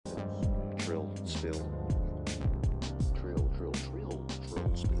spill. Trill, trill, trill,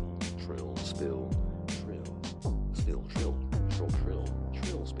 trill, spill. Trill, spill, trill. Spill, trill, trill, trill,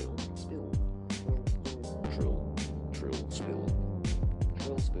 trill, spill, spill. Trill, trill, spill.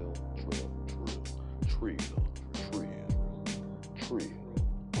 Trill, spill, trill,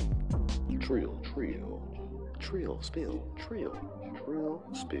 trill. Trill,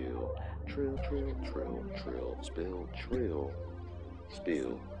 spill, trill, spill, trill, spill,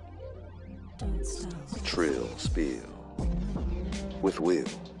 spill. Don't stop. Trill, spill. With Will.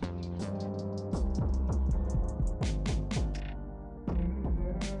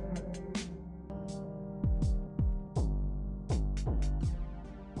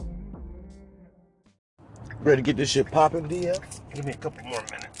 Ready to get this shit popping, DF? Give me a couple more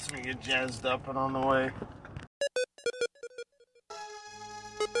minutes. Let me get jazzed up and on the way.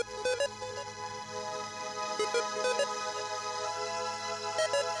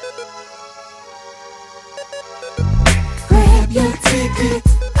 Grab your ticket,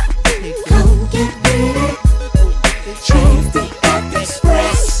 come get ready. Transdiac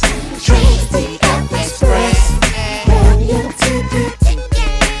Express, Transdiac Express. Grab your ticket,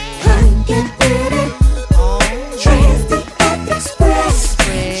 come get ready. Transdiac Express,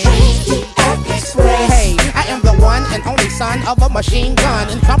 Transdiac Express. Hey, I am the one and only son of a machine gun.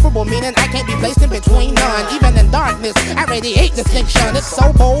 Incomparable meaning I can't be placed in between none. Even in darkness, I radiate distinction. It's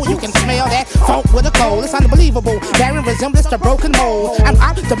so bold, you can smell that funk with a cold. It's unbelievable, bearing resemblance to broken mold. I'm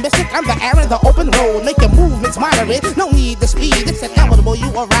optimistic, I'm the air in the open road. Making movements moderate, no need to speed. It's inevitable, you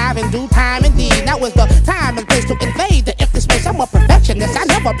arrive in due time indeed. Now is the time and place to invade the empty space. I'm a perfectionist, I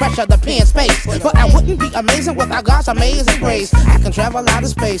never pressure the pen space. But I wouldn't be amazing without God's amazing grace. I can travel out of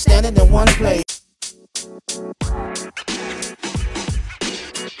space, standing in one place.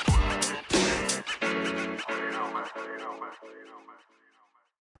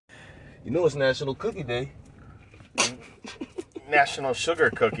 You know it's National Cookie Day. National Sugar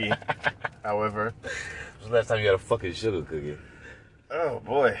Cookie, however. When was the last time you had a fucking sugar cookie? Oh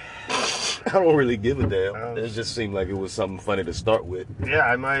boy. I don't really give a damn. It just seemed like it was something funny to start with. Yeah,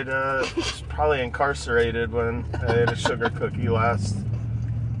 I might was probably incarcerated when I ate a sugar cookie last.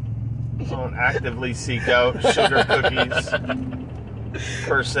 I don't actively seek out sugar cookies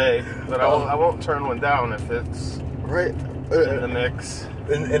per se, but I won't turn one down if it's Right. in the mix.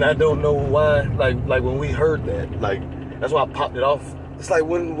 And I don't know why, like when we heard that, like, that's why I popped it off. It's like,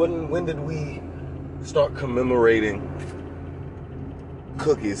 when did we start commemorating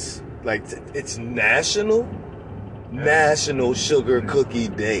cookies? Like, it's National Sugar Cookie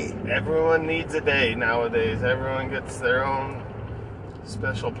Day. Everyone needs a day nowadays. Everyone gets their own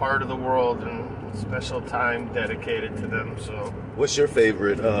special part of the world and special time dedicated to them. So, What's your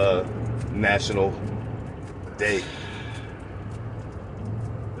favorite national day?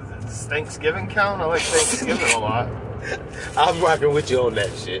 does Thanksgiving count? I like Thanksgiving a lot. I'm rocking with you on that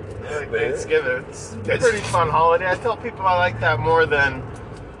shit. I like man. Thanksgiving. It's a pretty fun holiday. I tell people I like that more than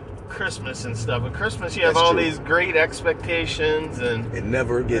Christmas and stuff. At Christmas, you have That's all true. these great expectations, and It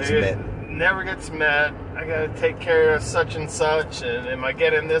never gets met. Never gets met. I gotta take care of such and such, and am I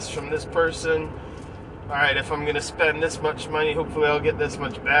getting this from this person? All right, if I'm gonna spend this much money, hopefully I'll get this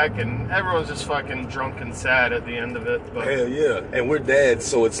much back. And everyone's just fucking drunk and sad at the end of it. But Hell yeah. And we're dads,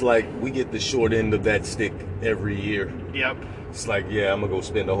 so it's like we get the short end of that stick every year. yep, It's like, yeah, I'm gonna go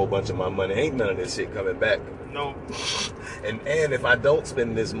spend a whole bunch of my money. Ain't none of this shit coming back. no, And if I don't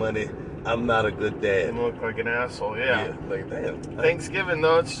spend this money, I'm not a good I dad. look like an asshole. Yeah. Like, damn. Thanksgiving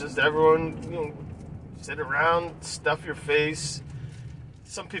though, it's just everyone, sit around, stuff your face.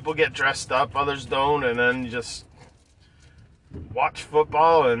 Some people get dressed up, others don't, and then just watch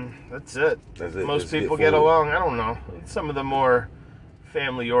football, and that's it. That's it. Most Just people get get forward. along. I don't know. Some of the more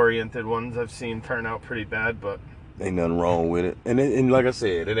family-oriented ones I've seen turn out pretty bad, but Ain't nothing wrong with it. And like I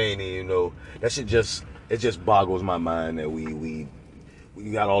said, it ain't even, that shit just boggles my mind that we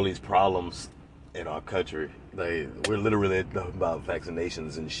got all these problems in our country. Like, we're literally about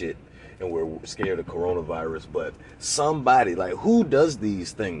vaccinations and shit, and we're scared of coronavirus, but somebody, like, who does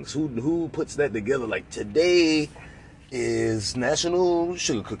these things? Who puts that together? Like, today is National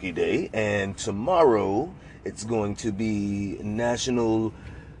Sugar Cookie Day, and tomorrow it's going to be National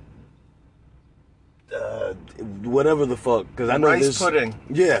whatever the fuck, because I know rice pudding.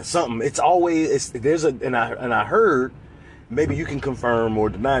 Yeah, something. It's always and I heard, maybe you can confirm or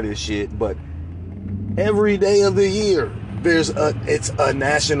deny this shit, but every day of the year it's a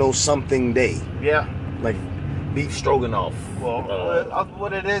national something day. yeah. Like beef stroganoff. Well,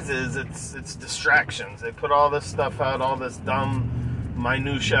 what it is it's distractions. They put all this stuff out, all this dumb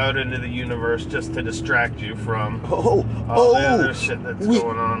minutia out into the universe just to distract you from Oh, all the other shit that's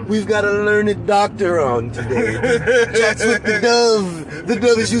going on. We've got a learned doctor on today. Chats with the dove. The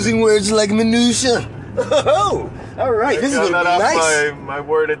dove is using words like minutia. Oh, all right. This is Got gonna that be off nice. my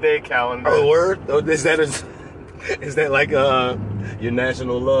word a day calendar. Oh, word? Oh, is that like your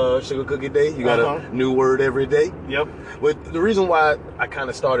national sugar cookie day? You got a new word every day? Yep. But the reason why I kind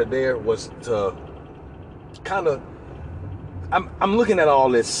of started there was to kind of, I'm looking at all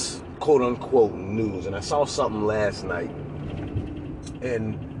this quote unquote news, and I saw something last night,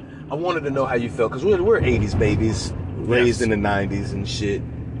 and I wanted to know how you felt, because we're 80s babies, raised in the 90s and shit,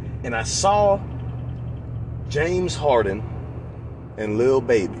 and I saw James Harden and Lil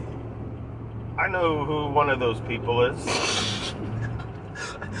Baby. I know who one of those people is.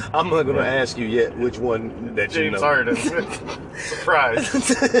 I'm not gonna ask you yet which one that you know. James Harden.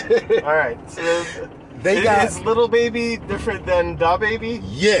 Surprise. All right. So is Little Baby different than Da Baby?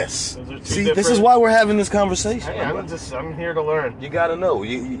 Yes. Those are two See, different... this is why we're having this conversation. Hey, I'm here to learn. You gotta know.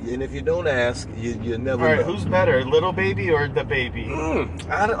 And if you don't ask, you never know. All right, who's better, Little Baby or the Baby?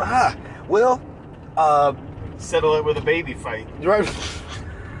 Well, settle it with a baby fight. Right.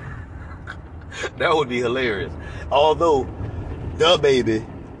 That would be hilarious. Although, the Baby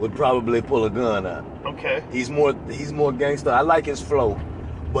would probably pull a gun out. Okay. He's more gangster. I like his flow,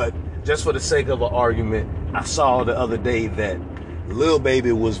 but just for the sake of an argument, I saw the other day that Lil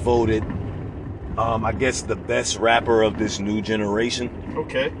Baby was voted, I guess, the best rapper of this new generation.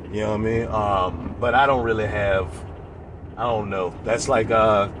 Okay. You know what I mean? But I don't really have. I don't know. That's like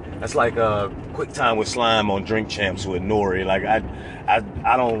Quick Time with Slime on Drink Champs with Nori. Like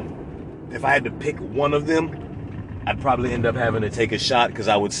I don't. If I had to pick one of them, I'd probably end up having to take a shot, because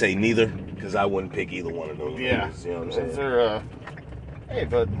I would say neither, because I wouldn't pick either one of those. Yeah. Movies, you know what I'm saying? Is there hey,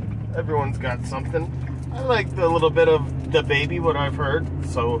 but everyone's got something. I like the little bit of the Baby, what I've heard.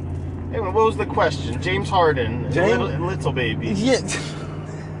 So, anyway, what was the question? James Harden, Little Baby. Yeah.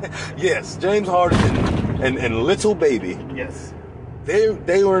 Yes, James Harden and Little Baby. Yes.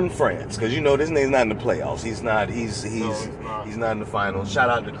 They were in France, because this nigga's not in the playoffs. He's not in the finals. Shout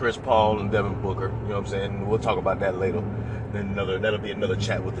out to Chris Paul and Devin Booker. You know what I'm saying? We'll talk about that later. Then that'll be another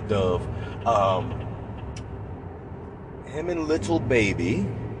chat with the Dove. Him and Little Baby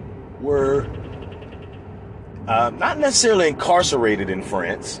were not necessarily incarcerated in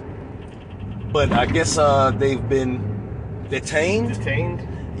France, but I guess they've been detained. Detained?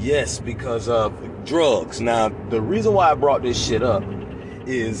 Yes, because of drugs. Now, the reason why I brought this shit up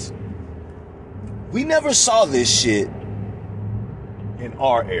is we never saw this shit in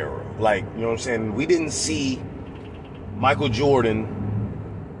our era. Like, you know what I'm saying? We didn't see Michael Jordan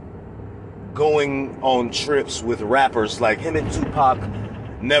going on trips with rappers. Like, him and Tupac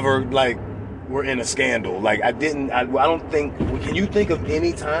never, like, were in a scandal. Like, I don't think, can you think of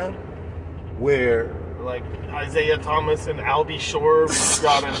any time where, like, Isaiah Thomas and Albie Shore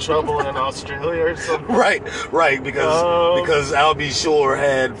got in trouble in Australia or something? Right, because Albie Shore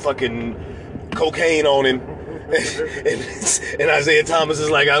had fucking cocaine on him, and Isaiah Thomas is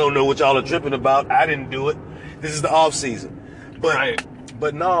like, I don't know what y'all are tripping about. I didn't do it. This is the off season. But right.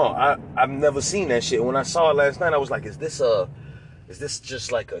 But no, I've never seen that shit. When I saw it last night, I was like, is this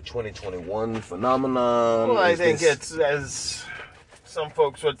just like a 2021 phenomenon? Well, I think it's, as some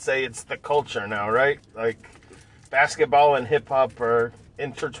folks would say, it's the culture now, right? Like, basketball and hip-hop are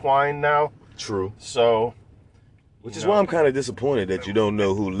intertwined now. True. So, which is why I'm kind of disappointed that you don't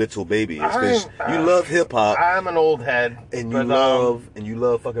know who Little Baby is, because you love hip-hop. I'm an old head. And you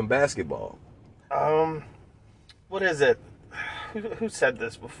love fucking basketball. What is it? Who said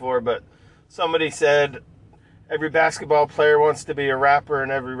this before? But somebody said every basketball player wants to be a rapper, and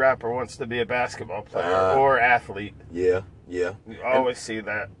every rapper wants to be a basketball player or athlete. Yeah. You always see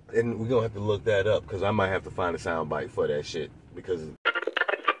that. And we're going to have to look that up, because I might have to find a soundbite for that shit. Because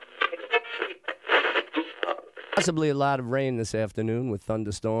possibly a lot of rain this afternoon with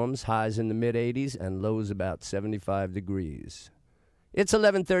thunderstorms, highs in the mid-80s and lows about 75 degrees. It's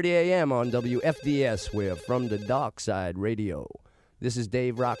 11:30 a.m. on WFDS. We're from the Dark Side Radio. This is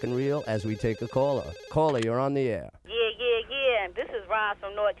Dave Rock and Reel as we take a caller. Caller, you're on the air. Yeah. This is Ron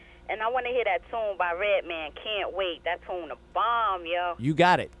from North, and I want to hear that tune by Redman, Can't Wait. That tune a bomb, yo. You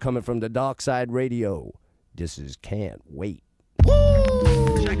got it. Coming from the Dark Side Radio. This is Can't Wait.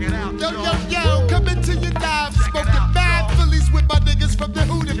 Woo! Check it out. Yo, coming to you live. Smoking bad Phillies with my niggas from the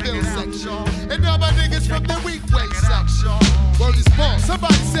Hooterville section. And all my niggas from the Weekway section. Word is born.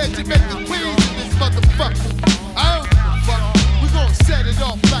 Somebody said you make the queens in this motherfucker. I don't give a fuck. We gon' set it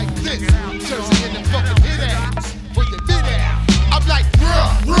off like this. Jersey in the fucking hit ass. When you bit out. I'm like,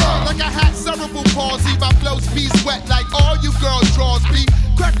 bruh, like I had cerebral palsy. My flows be wet like all you girls draws be.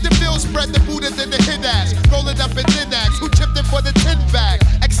 Crack the bill, spread the Buddha, then the hit ass. Roll it up in thin ass. Who chipped it for the tin bag,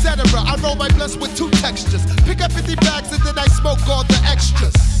 etc. I roll my blunts with 2 textures. Pick up 50 bags and then I smoke all the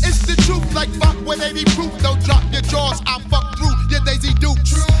extras. It's the truth, like fuck with 80 proof. Don't drop your jaws, I'll fuck through your Daisy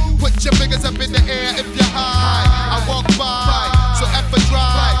Dukes. Put your fingers up in the air if you're high. I walk by, so F a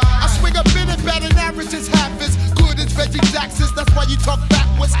drive. I swing a bit and batting average is half as good as Reggie Jackson's. That's why you talk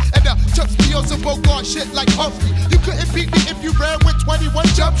backwards. And the Chuck's Beals and Bogart shit like Humphrey. You couldn't beat me if you ran with 21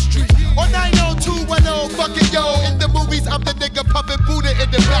 Jump Street. Or 90210, fuck it, yo. In the movies, I'm the nigga pumping Buddha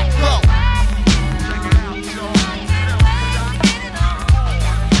in the back row.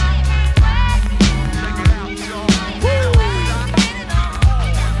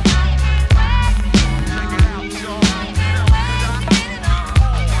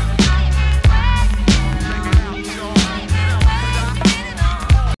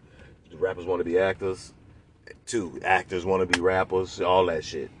 Rappers want to be actors. 2 actors want to be rappers. All that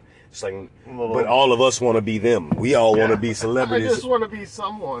shit. It's like, but all of us want to be them. We all want to be celebrities. I just want to be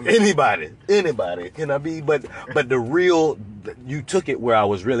someone. Anybody can I be? But the real, you took it where I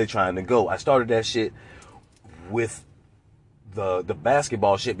was really trying to go. I started that shit with the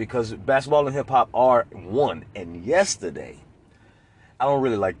basketball shit because basketball and hip hop are one. And yesterday, I don't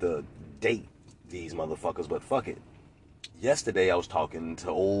really like to date these motherfuckers, but fuck it. Yesterday I was talking to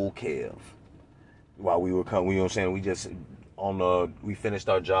old Kev while we were coming. You know what I'm saying? We just we finished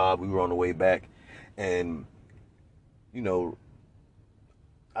our job. We were on the way back, and you know,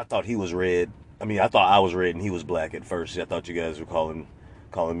 I thought he was red. I mean, I thought I was red and he was black at first. I thought you guys were calling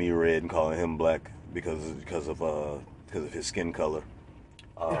me red and calling him black because of his skin color.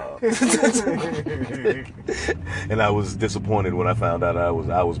 And I was disappointed when I found out I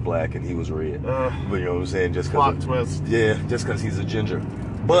was black and he was red. But you know what I'm saying? Just because he's a ginger.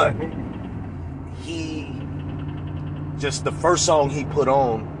 But just the first song he put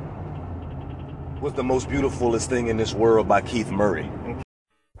on was The Most Beautifulest Thing in This World by Keith Murray.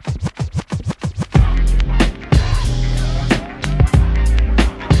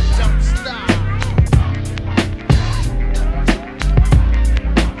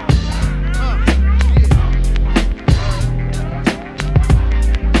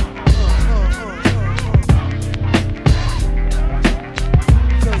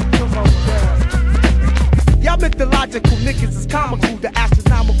 Niggas is comical, the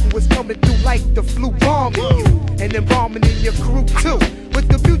astronomical is coming through like the flu bombing you, and then bombing in your crew too. With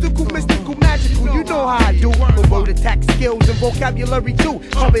the musical, mystical, magical, you know how I do. With word attack skills and vocabulary too.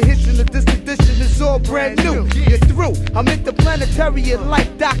 Comprehension of this edition is all brand new. You're through, I'm interplanetary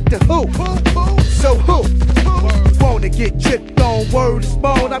like Doctor Who. So who wanna get tripped on? Word is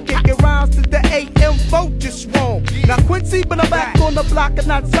bone. I'm kicking rounds to the AM vote just wrong. Not Quincy, but I'm back on the block and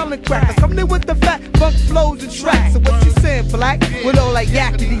not selling crack. I'm coming in with the fat funk flows and tracks. So what you saying, black? With all like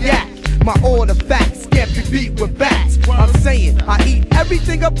yakety yak. My order facts can't be beat with bats. I'm saying I eat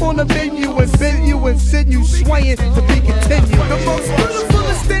everything up on the menu and bend you and send you swaying to be continued. The most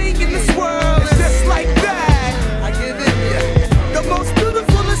beautifulest thing in this world is just like that. I give it ya. The most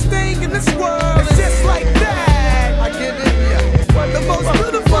beautifulest thing in this world is just like that. I give it ya. The most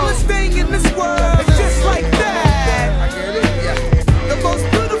beautifulest thing in this world is just like that. I give it ya. The most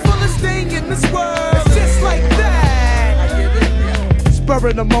beautifulest thing in this world is just like that. I give it ya. Spur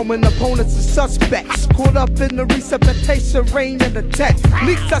in the moment, opponents are suspects. Caught up in the resuscitation, rain and attack.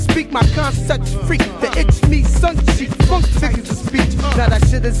 Leaks I speak my concept freak. The itch me, sun cheek, funk figures of speech. Now that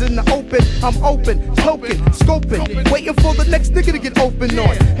shit is in the open, I'm open, poking, scoping, waiting for the next nigga to get open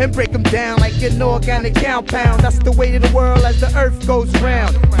on and break them down like an organic compound. That's the way of the world as the earth goes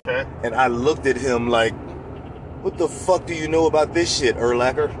round. And I looked at him like, what the fuck do you know about this shit,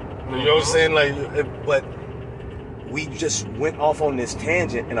 Erlacher? You know what I'm saying? Like, but we just went off on this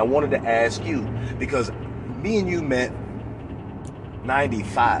tangent, and I wanted to ask you, because me and you met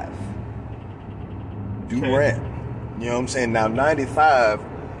 95. Durant. You know what I'm saying? Now, 95,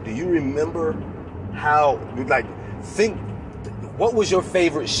 do you remember how, like, what was your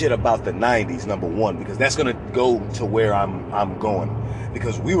favorite shit about the 90s, number one? Because that's going to go to where I'm going.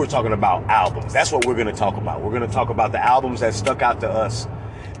 Because we were talking about albums. That's what we're going to talk about. We're going to talk about the albums that stuck out to us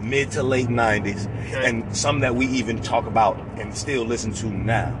mid to late 90s, and some that we even talk about and still listen to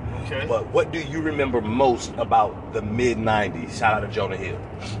now. Okay. But what do you remember most about the mid 90s? Shout out to Jonah Hill.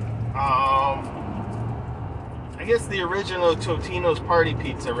 I guess the original Totino's Party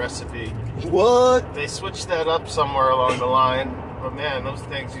Pizza recipe. What? They switched that up somewhere along the line, but man, those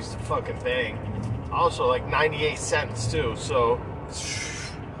things used to fucking bang. Also, like 98 cents too. So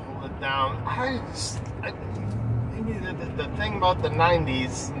down. Maybe the thing about the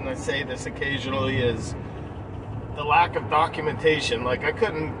 90s, and I say this occasionally, is the lack of documentation. Like, I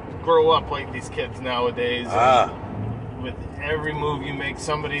couldn't grow up like these kids nowadays. With every move you make,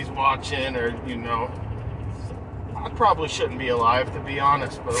 somebody's watching, or, you know. I probably shouldn't be alive, to be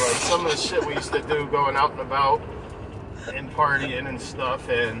honest, but like some of the shit we used to do going out and about and partying and stuff,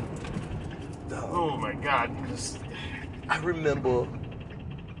 and oh my God. I remember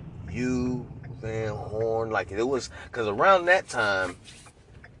you, Van Horn, like it was, because around that time,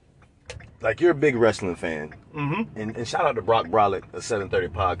 like you're a big wrestling fan. Mm-hmm. And shout out to Brock Brolick, the 730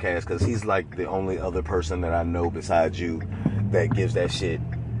 podcast, because he's like the only other person that I know besides you that gives that shit,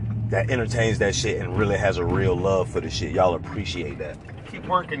 that entertains that shit and really has a real love for the shit. Y'all appreciate that. Keep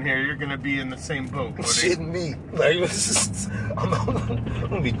working here. You're going to be in the same boat, buddy. Shitting me. Like, I'm going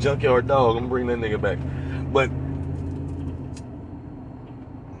to be Junkyard Dog. I'm going to bring that nigga back. But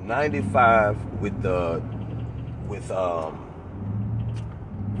 95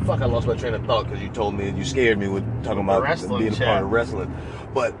 fuck, I lost my train of thought because you told me, you scared me with talking about being a part of wrestling.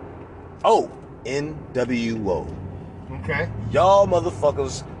 But, NWO. Okay. Y'all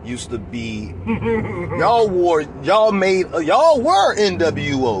motherfuckers used to be, y'all were NWO.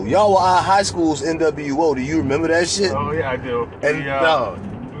 Y'all were our high school's NWO. Do you remember that shit? Oh yeah, I do. And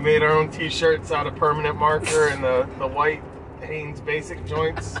we made our own t-shirts out of permanent marker and the white Hanes basic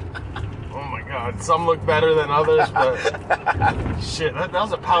joints. Oh my God, some look better than others, but shit, that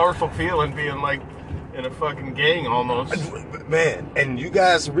was a powerful feeling, being like in a fucking gang almost. Man, and you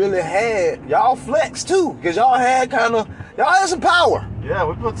guys really had, y'all flex too, because y'all had some power. Yeah,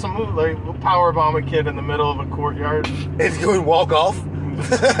 we put some, like, we'll power bomb a kid in the middle of a courtyard. And go and walk off. Whoa,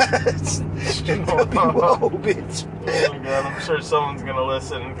 bitch. Oh my God, I'm sure someone's gonna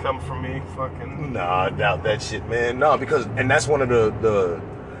listen and come for me, fucking. Nah, I doubt that shit, man. No, because, and that's one of the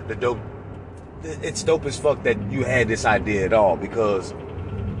dope, it's dope as fuck that you had this idea at all, because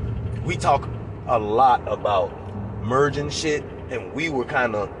we talk a lot about merging shit, and we're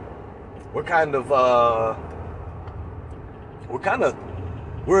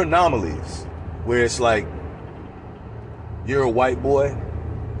anomalies, where it's like you're a white boy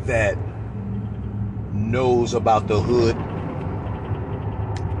that knows about the hood.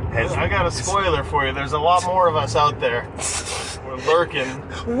 I got a spoiler for you. There's a lot more of us out there. We're lurking.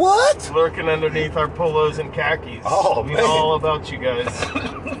 What? Lurking underneath our polos and khakis. Oh, we man. know all about you guys.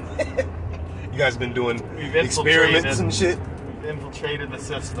 You guys been doing experiments and shit? We've infiltrated the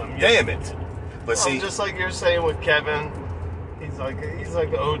system. Damn it. But see, just like you're saying with Kevin, he's like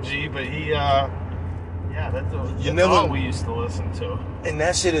the OG, but that's all we used to listen to. And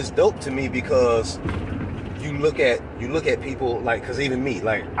that shit is dope to me, because you look at people, like, because even me,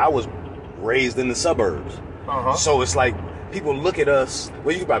 like, I was raised in the suburbs. Uh-huh. So it's like people look at us,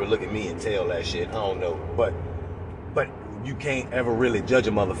 well, you can probably look at me and tell that shit, I don't know, but you can't ever really judge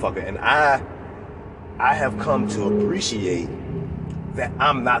a motherfucker. And I have come to appreciate that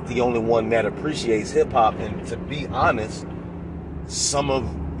I'm not the only one that appreciates hip-hop. And to be honest, some of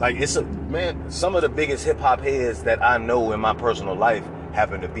the biggest hip-hop heads that I know in my personal life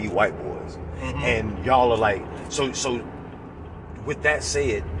happen to be white boys. Mm-hmm. And y'all are like, so with that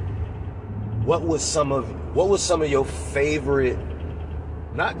said, what was some of your favorite,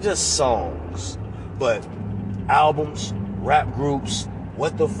 not just songs, but albums, rap groups?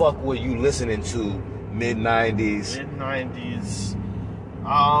 What the fuck were you listening to mid-90s? Mid-90s.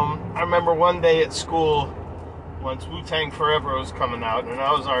 I remember one day at school, once Wu-Tang Forever was coming out, and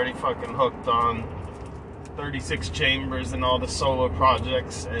I was already fucking hooked on 36 Chambers and all the solo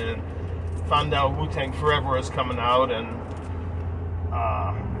projects, and found out Wu-Tang Forever was coming out, and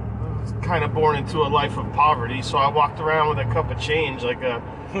I was kind of born into a life of poverty, so I walked around with a cup of change like a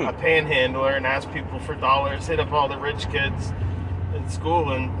panhandler and asked people for dollars, hit up all the rich kids in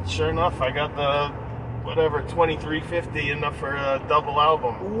school, and sure enough, I got the $23.50, enough for a double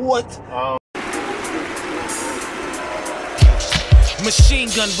album. What? Machine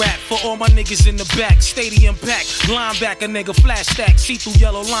gun rap for all my niggas in the back. Stadium pack, linebacker nigga, flash stack, see through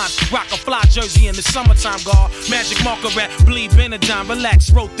yellow lines. Rock a fly jersey in the summertime, guard. Magic marker rap, bleed Benadine, relax,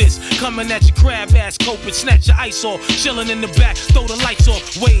 wrote this. Coming at your crab ass, coping, snatch your ice off. Chilling in the back, throw the lights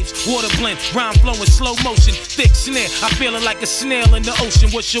off. Waves, water blend, rhyme flowing, slow motion. Thick snare, I feel it like a snail in the ocean.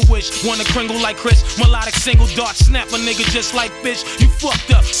 What's your wish? Wanna kringle like Chris? Melodic single dart, snap a nigga just like fish. You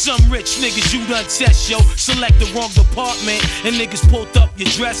fucked up, some rich niggas you done test, yo. Select the wrong department, and niggas pulled up your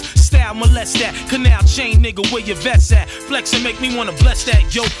dress, style molest that. Canal chain nigga, where your vets at? Flex and make me wanna bless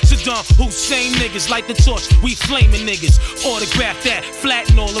that. Yo, Saddam Hussein niggas, light the torch, we flaming niggas. Autograph that,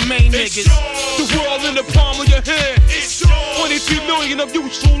 flatten all the main niggas. The world in the palm of your hand. 23 million of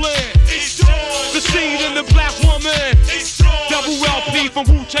useful land. The seed in the black woman. Double LP from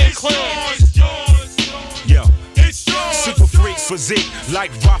Wu-Tang Clan. Yo. Super freak physique,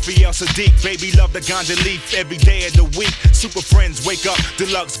 like Raphael Sadiq. Baby love the ganja leaf every day of the week. Super friends wake up,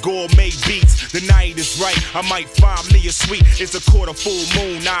 deluxe gourmet beats. The night is right, I might find me a suite. It's a quarter full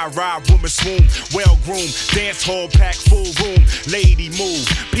moon, I ride, woman swoon. Well groomed, dance hall pack, full room. Lady move,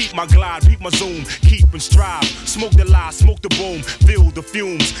 peep my glide, peep my zoom. Keep and strive, smoke the lie, smoke the boom. Feel the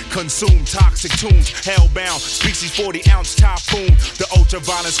fumes, consume toxic tunes. Hellbound, species 40-ounce typhoon. The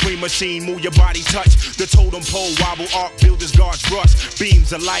ultraviolet screen machine, move your body, touch the totem pole, wobble art, builders guards rush.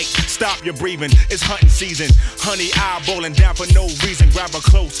 Beams of light, stop your breathing. It's hunting season. Honey eyeballing down for no reason. Grab a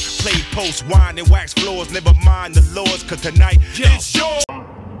close, play post, wine and wax floors. Never mind the laws, cause tonight it's yours.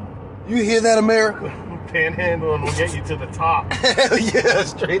 You hear that, America? Panhandling will get you to the top. Hell yeah,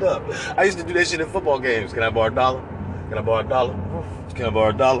 straight up. I used to do that shit in football games. Can I borrow $1? Can I borrow $1? Can I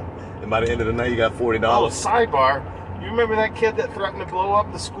borrow $1? And by the end of the night, you got $40. Oh, sidebar. You remember that kid that threatened to blow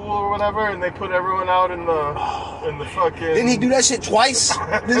up the school or whatever, and they put everyone out in the fucking... Didn't he do that shit twice?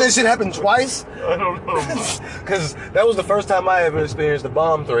 Didn't that shit happen twice? I don't know. Because that was the first time I ever experienced a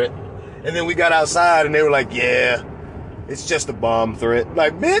bomb threat. And then we got outside and they were like, yeah, it's just a bomb threat.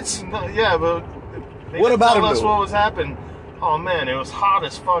 Like, bitch. No, yeah, but what about him? Tell us what was happening. Oh man, it was hot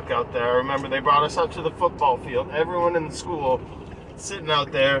as fuck out there. I remember they brought us out to the football field. Everyone in the school sitting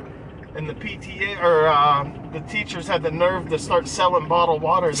out there. And the PTA, or the teachers had the nerve to start selling bottled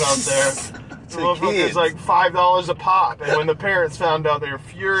waters out there. The motherfuckers like $5 a pop. And when the parents found out, they were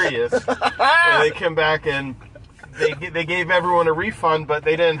furious. And they came back and they gave everyone a refund, but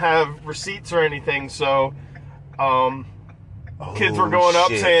they didn't have receipts or anything. So kids were going up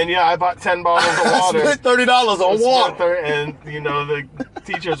saying, yeah, I bought 10 bottles of water. I spent $30 on water. And, you know, the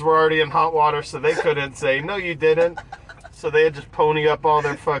teachers were already in hot water, so they couldn't say, no, you didn't. So they had just pony up all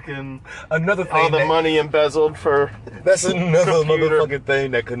their fucking all the money embezzled for. That's another motherfucking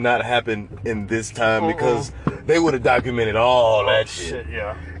thing that could not happen in this time because they would have documented all that shit.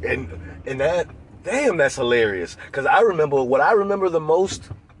 Yeah. And that, damn, that's hilarious. Because I remember what I remember the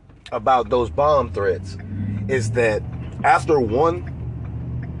most about those bomb threats is that after one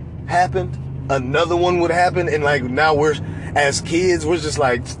happened, another one would happen, and like now we're. As kids, we're just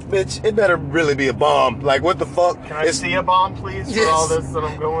like, bitch, it better really be a bomb. Like, what the fuck? Can I see a bomb, please, for all this that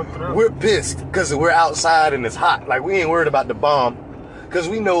I'm going through? We're pissed because we're outside and it's hot. Like, we ain't worried about the bomb because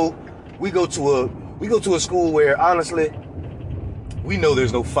we know we go to a school where, honestly, we know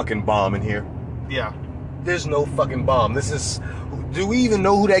there's no fucking bomb in here. Yeah. There's no fucking bomb. Do we even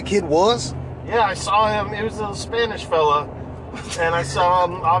know who that kid was? Yeah, I saw him. It was a Spanish fella. And I saw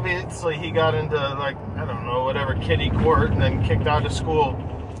him, obviously he got into, like, I don't know, whatever, kiddie court and then kicked out of school.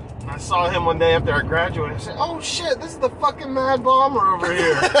 And I saw him one day after I graduated. I said, oh shit, this is the fucking Mad Bomber over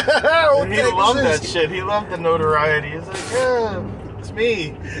here. And he loved that shit. He loved the notoriety. He's like, yeah, it's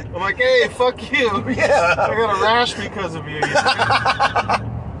me. I'm like, hey, fuck you. Yeah. I got a rash because of you.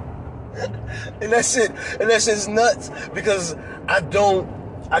 And that shit's nuts because I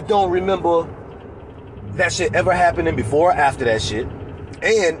don't remember that shit ever happening before or after that shit.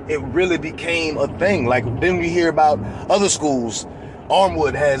 And it really became a thing. Like, then we hear about other schools.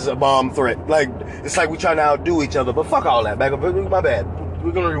 Armwood has a bomb threat. Like, it's like we trying to outdo each other. But fuck all that. Back up. My bad.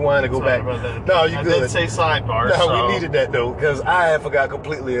 We're going to rewind and go back. No, you good. I did say sidebar. No, so. We needed that, though, because I had forgot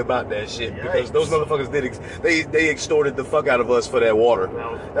completely about that shit. Yikes. Because those motherfuckers they extorted the fuck out of us for that water.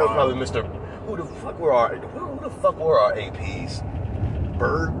 That was probably Mr. Who the fuck were our APs?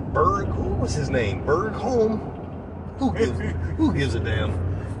 Berg, who was his name? Bergholm? Who gives a damn?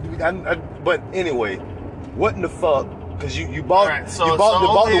 But anyway, what in the fuck? Because you bought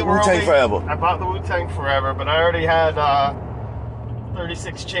the Wu-Tang Forever. I bought the Wu-Tang Forever, but I already had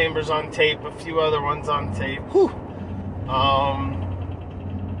 36 Chambers on tape, a few other ones on tape. Whew.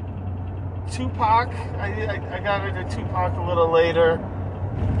 Tupac, I got into Tupac a little later.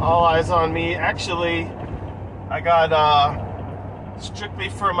 All Eyes on Me. Actually, I got Strictly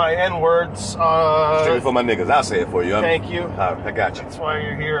for my N-words. Strictly for my niggas. I'll say it for you. Thank you. I got you. That's why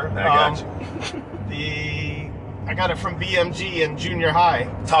you're here. I got you. I got it from BMG in junior high.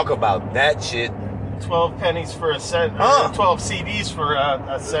 Talk about that shit. 12 pennies for a cent. 12 CDs for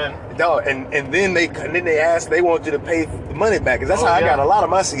a cent. No, and then they asked, they want you to pay the money back. Because that's how I got a lot of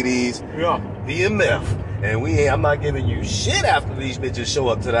my CDs. Yeah. VMF. And I'm not giving you shit after these bitches show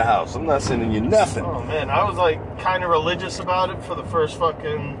up to the house. I'm not sending you nothing. Oh man, I was like kind of religious about it for the first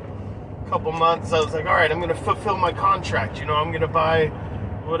fucking couple months. I was like, all right, I'm gonna fulfill my contract. You know, I'm gonna buy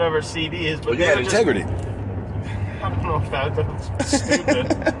whatever CD is. But you had integrity. I don't know if that's stupid.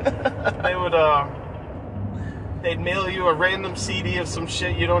 They'd mail you a random CD of some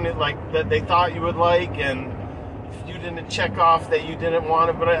shit you don't like that they thought you would like, and you didn't check off that you didn't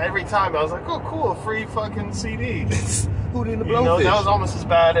want it, but every time I was like, oh cool, free fucking CD. Who didn't You know, that was almost as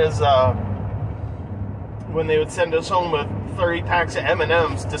bad as when they would send us home with 30 packs of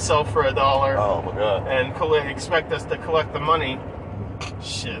M&Ms to sell for $1. Oh my god. And expect us to collect the money.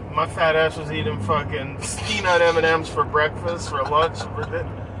 Shit, my fat ass was eating fucking peanut M&Ms for breakfast, for lunch. For the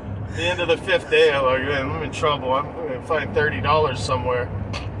end of the 5th day, I'm like, man, I'm in trouble. I'm gonna find $30 somewhere.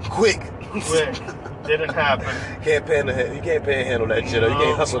 Quick. Didn't happen. You can't panhandle that shit up. You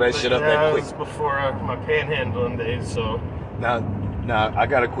can't hustle that shit up that quick. That was before my panhandling days, so. Now, I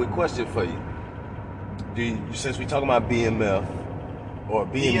got a quick question for you. Since we talking about BMF or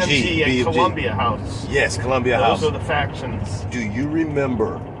BMG and Columbia House. Yes, Columbia House. Those are the factions. Do you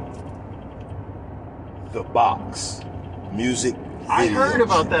remember the box music videos? I heard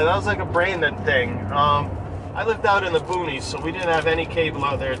about that. That was like a brain dead thing. I lived out in the boonies, so we didn't have any cable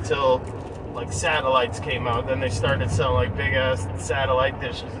out there till like satellites came out. Then they started selling like big ass satellite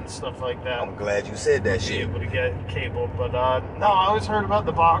dishes and stuff like that. I'm glad you said that shit. Able to get cable, but no, I always heard about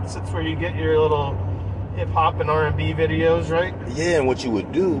the box. It's where you get your little hip hop and R&B videos, right? Yeah, and what you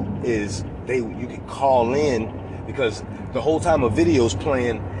would do is you could call in, because the whole time a video's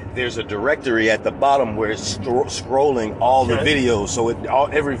playing, there's a directory at the bottom where it's scrolling all the videos. So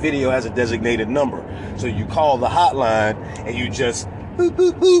every video has a designated number. So you call the hotline and you just boop,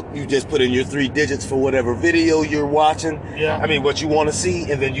 boop, boop. You just put in your 3 digits for whatever video you're watching. Yeah. I mean, what you want to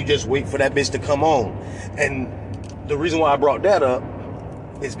see, and then you just wait for that bitch to come on. And the reason why I brought that up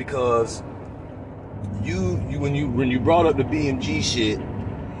is because when you brought up the BMG shit,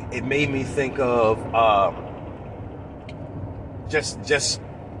 it made me think of just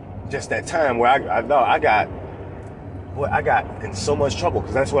that time where I got in so much trouble,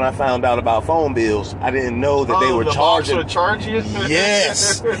 because that's when I found out about phone bills. I didn't know that they were charging. Box would charge you?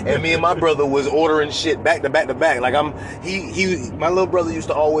 Yes. And me and my brother was ordering shit back to back to back. Like my little brother used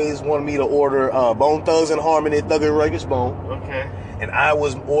to always want me to order Bone Thugs and Harmony, Thugger Rugged Bone. Okay. And I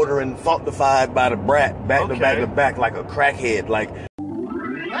was ordering Funkified by the Brat back to back to back like a crackhead. Like, hey,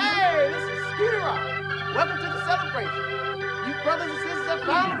 this is Scooter Rock. Welcome to the celebration. You brothers and sisters have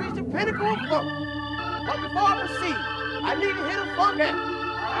finally reached the pinnacle of funk. But before I proceed, I need to hit a funk out.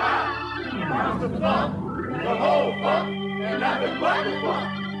 The funk, the whole funk, and nothing but the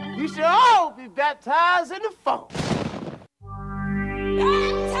funk. You should all be baptized in the funk.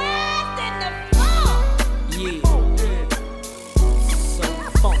 Baptized in the funk. Yeah.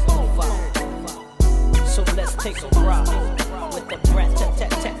 So funkified. So let's take a ride with the breath. Tap tap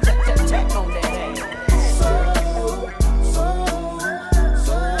tap tap tap tap on that ass.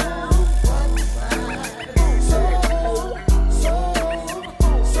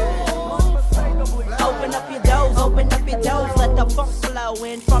 Open up your doors, let the funk flow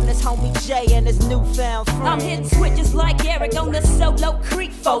in from this homie Jay and his newfound friend. I'm hitting switches like Eric on the solo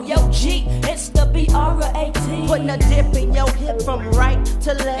creek for yo G. It's the B-R-A-T. Putting a dip in your hip from right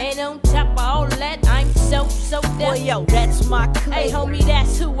to left. And on top of all that, I'm so deaf. Well, yo, that's my clique. Hey, homie,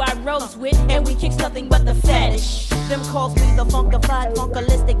 that's who I rose with. And we kicks nothing but the fetish. Them calls me the funkified,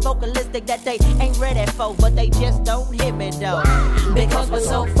 funkalistic, vocalistic that they ain't ready for, but they just don't hear me though. Because we're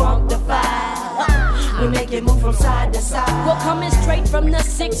so funkified. We make it move from side to side. Well, coming straight from the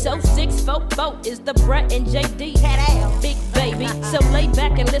 606 boat is the Brett and JD. Big baby. So lay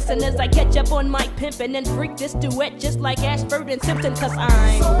back and listen as I catch up on my pimpin' and freak this duet just like Ashford and Simpson, cause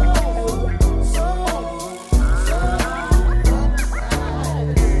I'm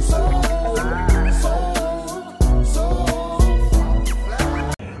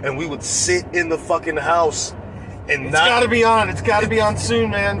and we would sit in the fucking house and It's gotta be on. It's gotta be on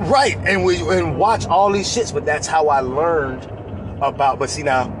soon, man. Right, and watch all these shits. But that's how I learned about. But see,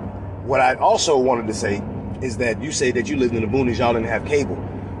 now, what I also wanted to say is that you say that you lived in the boonies, y'all didn't have cable.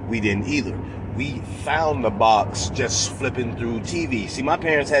 We didn't either. We found the box just flipping through TV. See, my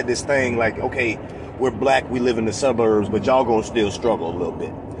parents had this thing like, okay, we're black, we live in the suburbs, but y'all gonna still struggle a little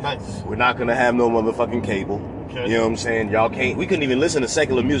bit. Nice. We're not gonna have no motherfucking cable. Okay. You know what I'm saying? Y'all can't. We couldn't even listen to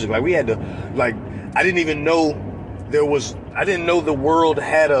secular music. Like, we had to. Like, I didn't even know. I didn't know the world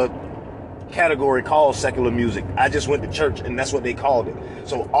had a category called secular music. I just went to church and that's what they called it.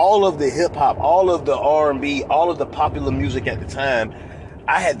 So all of the hip hop, all of the R&B, all of the popular music at the time,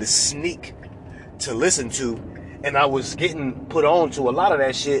 I had to sneak to listen to, and I was getting put on to a lot of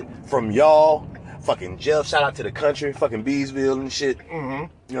that shit from y'all, fucking Jeff, shout out to the country, fucking Beesville and shit. Mm-hmm.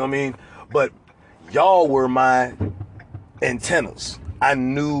 You know what I mean? But y'all were my antennas. I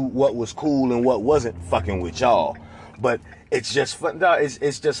knew what was cool and what wasn't fucking with y'all. But it's just fun.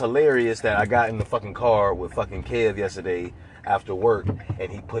 It's just hilarious that I got in the fucking car with fucking Kev yesterday after work,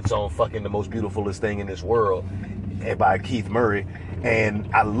 and he puts on fucking The Most Beautifulest Thing in This World by Keith Murray, and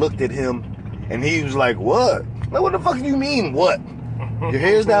I looked at him, and he was like, "What? Like, what the fuck do you mean, what? Your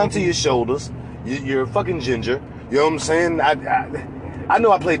hair's down to your shoulders. You're a fucking ginger. You know what I'm saying? I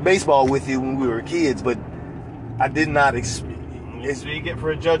know I played baseball with you when we were kids, but I did not experience." It's what you get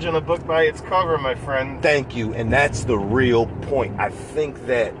for judging a book by its cover, my friend. Thank you, and that's the real point. I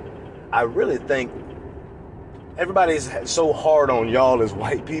really think everybody's so hard on y'all as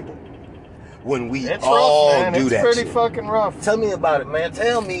white people when we all rough, man. do that. It's pretty shit. fucking rough. Tell me about it, man.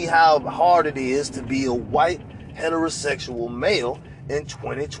 Tell me how hard it is to be a white heterosexual male in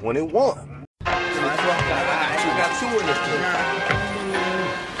 2021. Got two in this thing.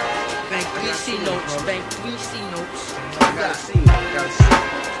 Bank 3C notes. Bank 3C notes. Gotta see.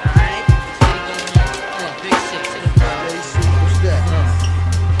 Alright. Big 6 in the front. What's that?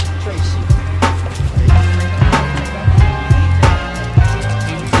 Tracy.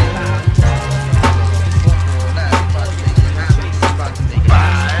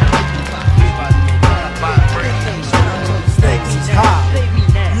 Stakes is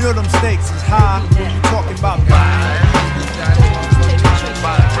high. You know them stakes is high when you talking about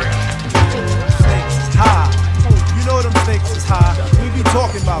stakes is high. You know them stakes is high. We be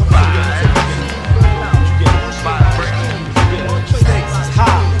talking about stakes is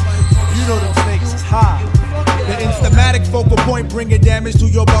high. You know them stakes is high. The instamatic focal point bringing damage to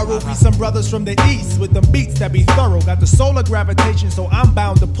your burrow. Be some brothers from the east with them beats that be thorough. Got the solar gravitation, so I'm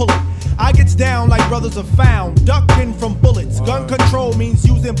bound to pull it. I gets down like brothers are found, ducking from bullets. Gun control means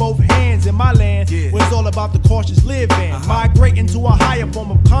using both hands in my land, where it's all about the cautious living. Migrating to a higher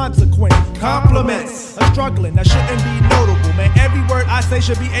form of consequence. Compliments are struggling, that shouldn't be notable, man. Every word I say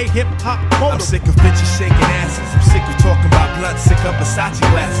should be a hip-hop quote. I'm sick of bitches shaking asses. I'm sick of talking about blunt, sick of Versace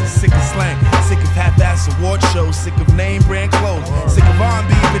glasses, sick of slang, sick of half-ass award shows, sick of name brand clothes, sick of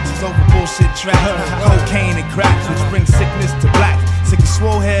R&B bitches over bullshit tracks, cocaine and cracks, which brings sickness to blacks. Sick of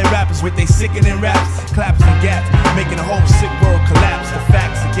swole head rappers with they sickening raps, claps and gaps, making the whole sick world collapse. The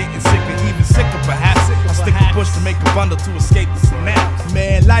facts are getting sicker, even sicker perhaps. I stick a bush to make a bundle to escape the synapse.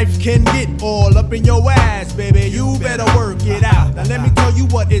 Man, life can get all up in your ass, baby. You better work it out. Now let me tell you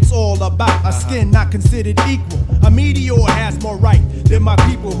what it's all about. A skin not considered equal. A meteor has more right than my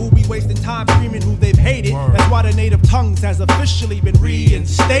people who be wasting time screaming who they've hated. That's why the native tongues has officially been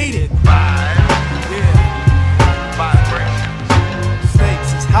reinstated.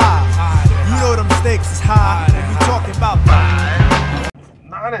 Stakes is high. You know them stakes is high. When we talking about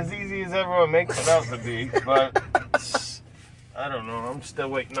Not as easy as everyone makes it out to be, but I don't know. I'm still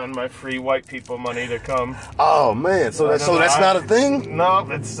waiting on my free white people money to come. Oh man, so that's not a thing? No,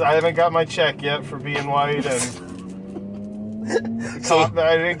 I haven't got my check yet for being white, and so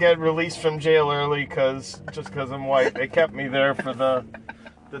I didn't get released from jail early just because I'm white. They kept me there for the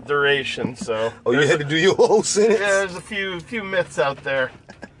duration. So you had to do your whole sentence? Yeah, there's a few myths out there.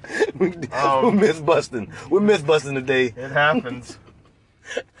 We're myth busting. We're myth busting today. It happens.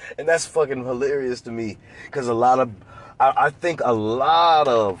 And that's fucking hilarious to me, because I think a lot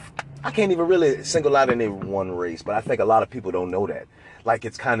of, I can't even really single out any one race, but I think a lot of people don't know that. Like,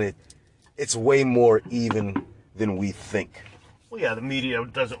 it's way more even than we think. Well, yeah, the media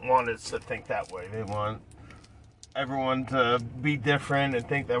doesn't want us to think that way. They want everyone to be different and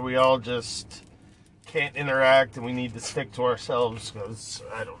think that we all just can't interact and we need to stick to ourselves, because,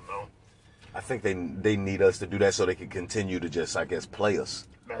 I don't know. I think they need us to do that so they can continue to just, I guess, play us.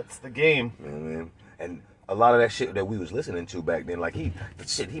 That's the game. You know what I mean? And a lot of that shit that we was listening to back then, like he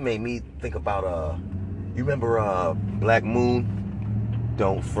made me think about, you remember Black Moon?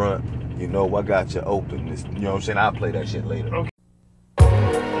 Don't front. You know, I got you open. You know what I'm saying? I'll play that shit later. Okay.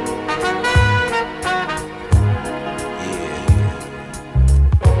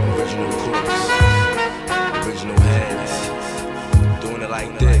 Original clips, original heads, doing it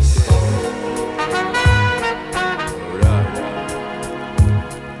like this. Hold up.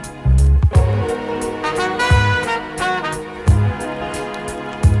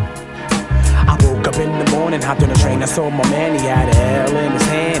 I woke up in the morning, hopped on a train, I saw my man, he had a L in his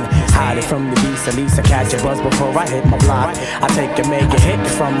hand. Hide it from the beast, at least I catch a buzz before I hit my block. I take a mega hit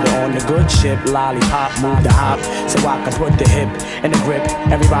from the on the good ship. Lollipop, move the hop, so I can put the hip in the grip.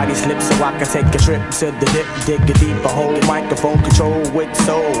 Everybody slips so I can take a trip to the dip. Dig a deeper hole, microphone control with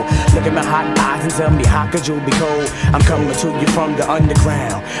soul. Look at my hot eyes and tell me how could you be cold? I'm coming to you from the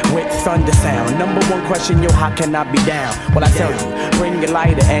underground with thunder sound. Number one question, yo, how can I be down? Well, I tell you, bring your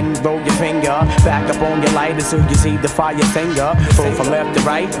lighter and roll your finger back up on your lighter so you see the fire finger. Roll from left to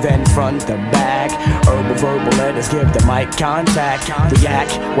right, then front to back. Herbal verbal letters give the mic contact.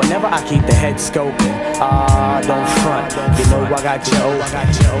 React whenever I keep the head scoping. Don't front, you know I got you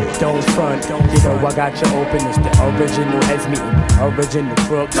open. Don't front, you know I got you open. It's the original heads meeting, original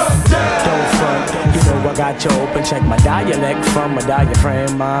crooks. Don't front, you know I got you open. Check my dialect from a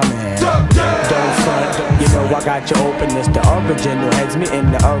diaphragm, my man. Don't front, you know I got you open. It's the original heads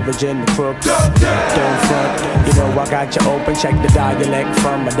meeting, the original crooks. Don't front, you know I got you open. Check the dialect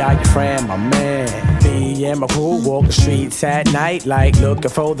from a diaphragm, my man. Me and my crew walk the streets at night like looking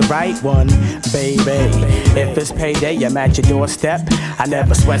for the right one, baby. If it's payday, I'm at your doorstep. I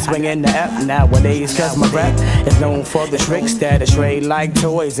never sweat swinging the F nowadays, cause my rep is known for the tricks that are straight like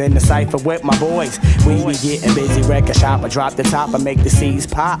toys. In the cypher with my boys, we be getting busy. Record shop, I drop the top, I make the seeds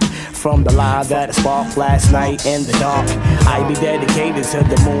pop from the line that I sparked last night in the dark. I be dedicated to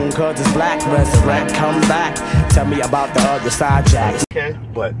the moon cause it's black. Resurrect, come back. Tell me about the other side, Jack. Okay.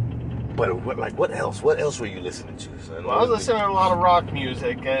 But like, what else? What else were you listening to, son? Well, I was listening to a lot of rock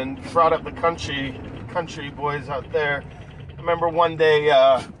music, and you brought up the country boys out there. I remember one day,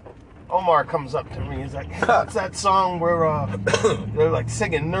 Omar comes up to me. He's like, hey, what's that song where they're like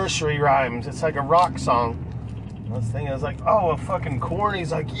singing nursery rhymes? It's like a rock song. I was thinking, I was like, oh, a fucking Korn.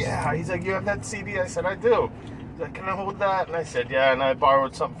 He's like, yeah. He's like, you have that CD? I said, I do. He's like, can I hold that? And I said, yeah. And I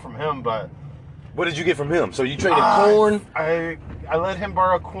borrowed something from him, but... What did you get from him? So you traded Korn? I let him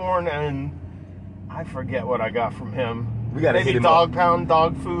borrow Korn, and I forget what I got from him. We gotta Maybe hit him Dog up. Pound,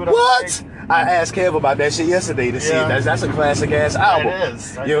 Dog Food. What? I asked Kev about that shit yesterday to see if that's a classic ass album. It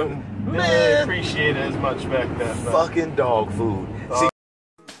is. I didn't really appreciate it as much back then. But. Fucking Dog Food. See,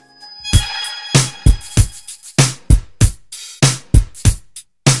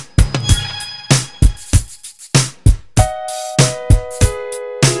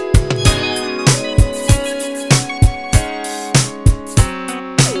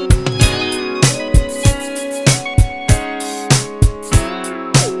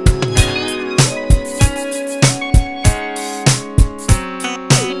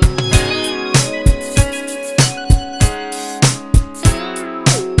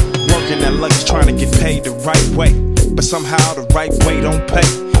 somehow the right way don't pay.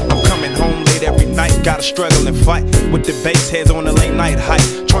 I'm coming home late every night, gotta struggle and fight with the bass heads on the late night hike,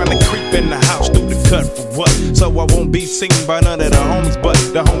 trying to creep in the house through the cut for what? So I won't be seen by none of the homies, but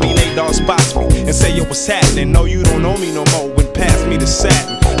the homie Nate Dogg spots me and say, yo, what's happening? No, you don't know me no more, when pass me the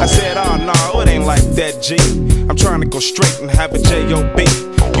satin. I said, oh no, it ain't like that, G. I'm trying to go straight and have a J.O.B.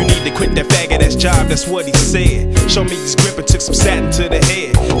 You need to quit that faggot ass job, that's what he said. Show me his grip and took some satin to the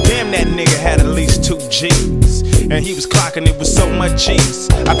head. Damn, that nigga had at least 2 G's. And he was clocking it with so much cheese.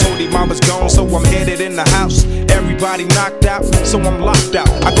 I told him I was gone, so I'm headed in the house. Everybody knocked out, so I'm locked out.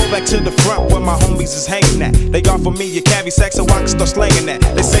 I go back to the front where my homies is hanging at. They offer me a cavi sack so I can start slanging that.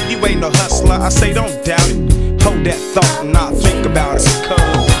 They say you ain't no hustler, I say don't doubt it. Hold that thought and I'll think about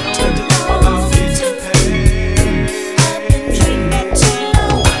it.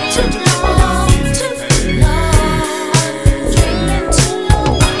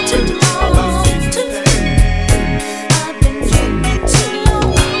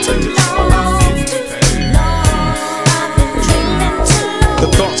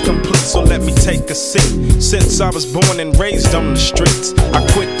 Cause take a seat. Since I was born and raised on the streets, I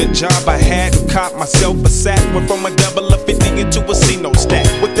quit the job I had and caught myself a sack. Went from a double of 50 into a C-no stack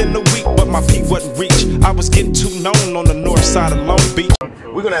within a week, but my peak wasn't reached. I was getting too known on the north side of Long Beach.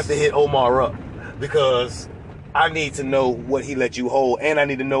 We're gonna have to hit Omar up because I need to know what he let you hold, and I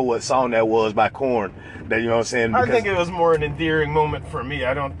need to know what song that was by Korn. That, you know what I'm saying? I think it was more an endearing moment for me.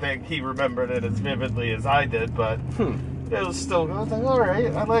 I don't think he remembered it as vividly as I did, but it was still, I was like, all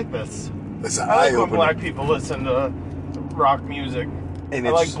right, I like this. I like when black people listen to rock music. And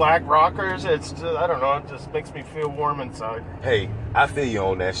I like black rockers. It's just, I don't know, it just makes me feel warm inside. Hey, I feel you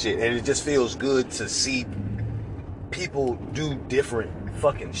on that shit. And it just feels good to see people do different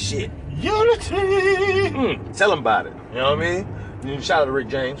fucking shit. Unity! Tell them about it. You know what I mean? Shout out to Rick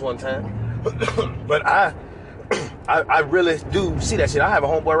James one time. But I really do see that shit. I have a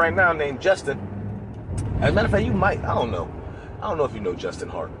homeboy right now named Justin. As a matter of fact, you might. I don't know. I don't know if you know Justin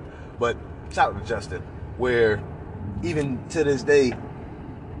Hart. But shout out to Justin, where even to this day,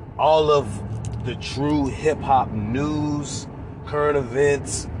 all of the true hip hop news, current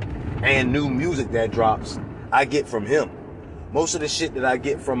events, and new music that drops, I get from him. Most of the shit that I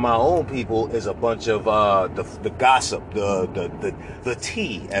get from my own people is a bunch of the gossip, the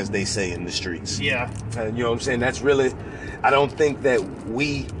tea, as they say in the streets. Yeah. And you know what I'm saying? That's really, I don't think that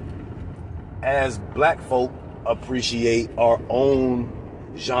we, as black folk, appreciate our own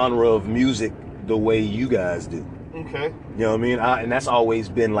genre of music the way you guys do. Okay. You know what I mean? And that's always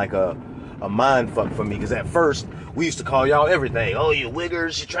been like a mind fuck for me, because at first we used to call y'all everything. Oh, you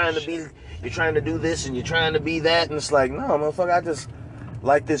wiggers, you're trying to do this and you're trying to be that, and it's like, no, motherfucker, I just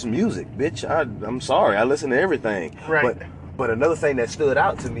like this music, bitch. I'm sorry, I listen to everything. Right. But another thing that stood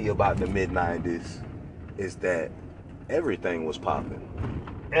out to me about the mid-90s is that everything was popping.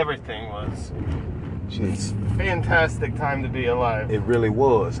 Everything was. It's fantastic time to be alive. It really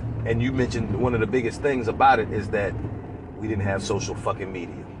was. And you mentioned one of the biggest things about it is that we didn't have social fucking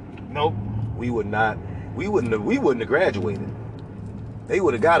media. Nope. We wouldn't have graduated. They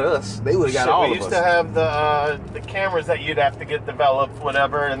would have got us. They would have got all of us. We used to have the cameras that you'd have to get developed,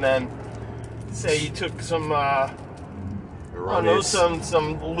 whatever, and then say you took some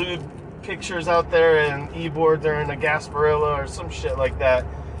some lewd pictures out there and e-boards or in a Gasparilla or some shit like that.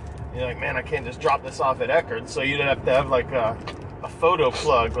 You're like, man, I can't just drop this off at Eckerd. So you'd have to have like a photo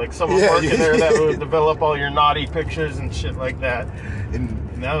plug, like someone working there that would develop all your naughty pictures and shit like that.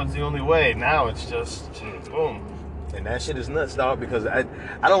 And that was the only way. Now it's just boom. And that shit is nuts, dog, because I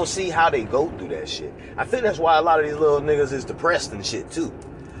don't see how they go through that shit. I think that's why a lot of these little niggas is depressed and shit too.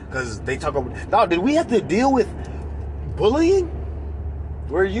 Because they talk about, dog, did we have to deal with bullying?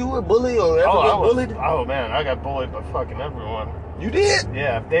 Were you a bully or ever get bullied? Oh man, I got bullied by fucking everyone. You did?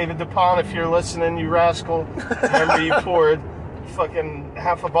 Yeah, David DuPont, if you're listening, you rascal. Remember you poured fucking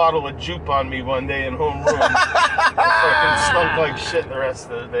half a bottle of jupe on me one day in homeroom. I fucking stunk like shit the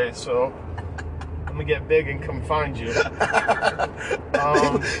rest of the day, so I'm gonna get big and come find you.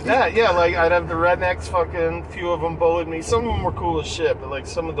 Yeah, like I'd have the rednecks, fucking few of them bullied me. Some of them were cool as shit, but like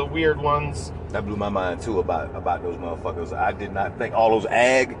some of the weird ones. That blew my mind too about those motherfuckers. I did not think all those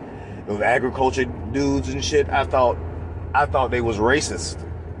agriculture dudes and shit, I thought they was racist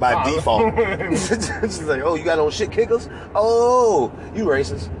by default. It's like, oh, you got those shit kickers? Oh, you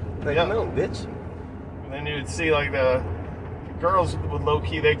racist. Like, no, bitch. And then you'd see like the girls would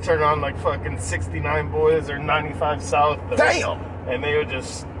low-key, they'd turn on like fucking 69 Boys or 95 South. Damn! And they would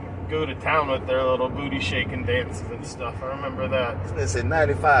just go to town with their little booty shaking dances and stuff. I remember that. They said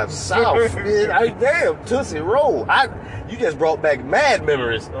 95 South, man. Damn, Tootsie Roll. You just brought back mad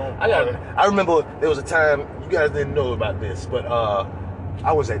memories. I remember there was a time, you guys didn't know about this, but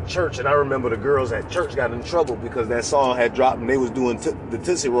I was at church, and I remember the girls at church got in trouble because that song had dropped, and they was doing the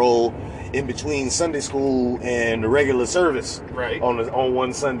Tootsie Roll in between Sunday school and the regular service. Right. On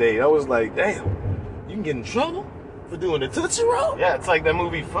one Sunday. I was like, damn, you can get in trouble for doing the Tootsie Roll? Yeah, it's like that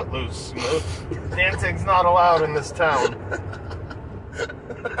movie Footloose. You know? Dancing's not allowed in this town.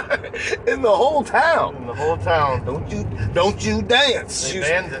 In the whole town. In the whole town. Don't you dance. They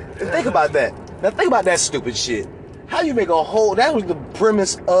banned it. And think about that. Now think about that stupid shit. How you make a whole... That was the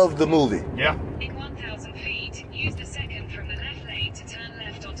premise of the movie. Yeah. In 1,000 feet, use the second from the left lane to turn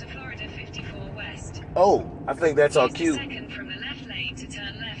left onto Florida 54 West. Oh, I think that's our cue. Second from the left lane to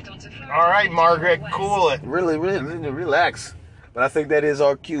turn left onto Florida. All right, Margaret, cool it. Really, relax. But I think that is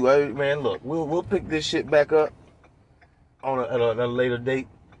our cue. Man, look, we'll pick this shit back up on a later date.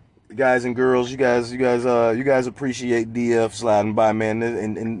 Guys and girls, you guys appreciate DF sliding by, man,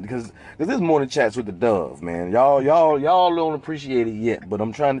 and because there's morning chats with the Dove, man. Y'all don't appreciate it yet, but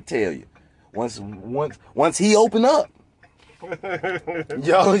I'm trying to tell you, once he open up,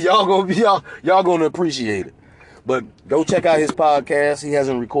 y'all gonna appreciate it. But go check out his podcast. He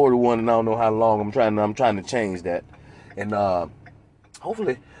hasn't recorded one in I don't know how long. I'm trying to change that, and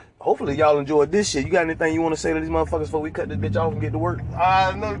Hopefully y'all enjoyed this shit. You got anything you want to say to these motherfuckers before we cut this bitch off and get to work?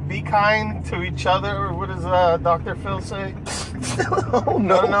 No, be kind to each other. Or what does Dr. Phil say? Oh,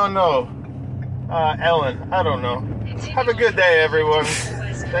 no. No. Ellen, I don't know. Have a good day, everyone.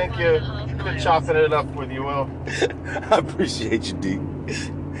 Thank you. Good chopping it up with you, Will. I appreciate you, D.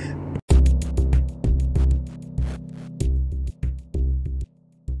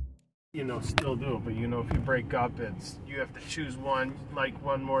 Still do it, but if you break up, you have to choose one, like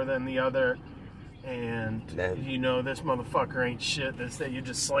one more than the other, and this motherfucker ain't shit. That you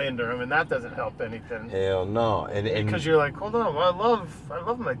just slander him, and that doesn't help anything. Hell no, and because you're like, hold on, I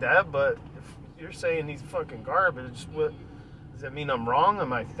love my dad, but if you're saying he's fucking garbage, what does that mean? I'm wrong?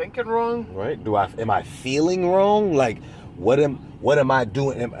 Am I thinking wrong? Right? Am I feeling wrong? Like, what am I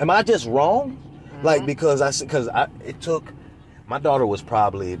doing? Am I just wrong? Mm-hmm. Like, because it took My daughter was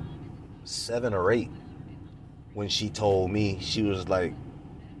probably 7 or 8 when she told me. She was like,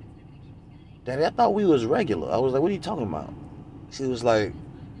 Daddy, I thought we was regular. I was like, what are you talking about? She was like,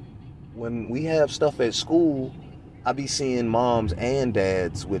 when we have stuff at school, I be seeing moms and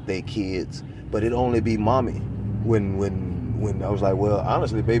dads with their kids, but it only be mommy. When I was like, well,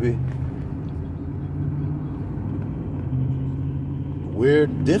 honestly, baby, we're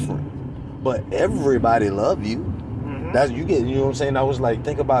different, but everybody love you. That's you get. You know what I'm saying? I was like,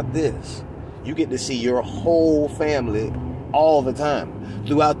 think about this. You get to see your whole family all the time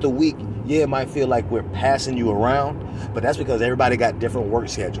throughout the week. Yeah, it might feel like we're passing you around, but that's because everybody got different work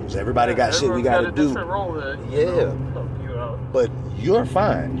schedules. Everybody got shit we got to do. Different role that, help you out. But you're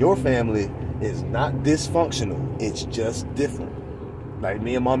fine. Your family is not dysfunctional. It's just different. Like,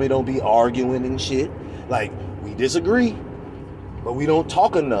 me and mommy don't be arguing and shit. Like, we disagree, but we don't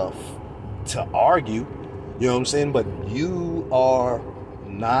talk enough to argue. You know what I'm saying? But you're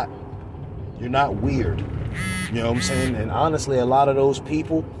not weird. You know what I'm saying? And honestly, a lot of those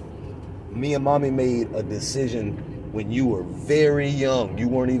people, me and mommy made a decision when you were very young. You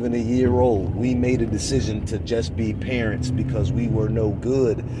weren't even a year old. We made a decision to just be parents because we were no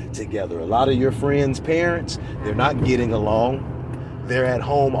good together. A lot of your friends' parents, they're not getting along. They're at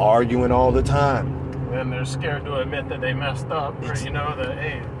home arguing all the time. And they're scared to admit that they messed up, or that,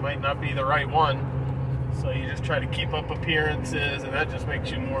 hey, it might not be the right one. So you just try to keep up appearances, and that just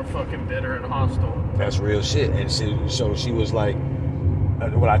makes you more fucking bitter and hostile. That's real shit. And so she was like,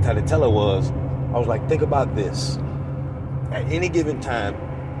 what I tried to tell her was, I was like, think about this. At any given time,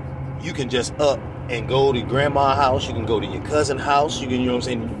 you can just up and go to grandma's house. You can go to your cousin's house. You can, you know what I'm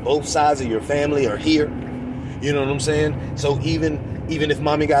saying? Both sides of your family are here. You know what I'm saying? So even if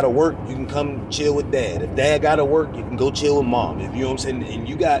mommy got to work, you can come chill with dad. If dad got to work, you can go chill with mom. If you know what I'm saying?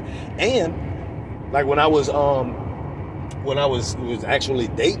 And like when I was actually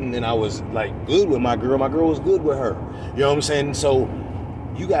dating and I was like good with my girl was good with her. You know what I'm saying? So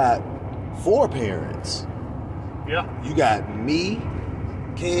you got 4 parents. Yeah. You got me,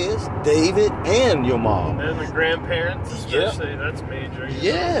 Kez, David, and your mom. And the grandparents, especially, that's major.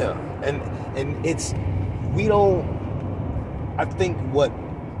 Yeah. And it's, I think what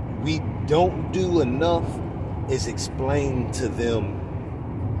we don't do enough is explain to them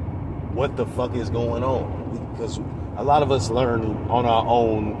what the fuck is going on. Because a lot of us learn on our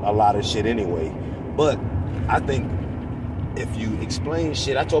own a lot of shit anyway. But I think if you explain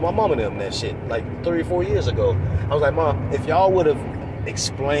shit, I told my mom and them that shit like 3 or 4 years ago. I was like, Mom, if y'all would have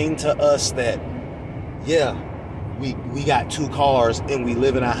explained to us that, yeah, we got 2 cars and we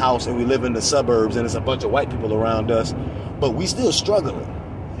live in a house and we live in the suburbs and there's a bunch of white people around us, but we still struggling.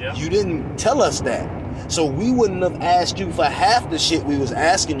 Yeah. You didn't tell us that. So we wouldn't have asked you for half the shit we was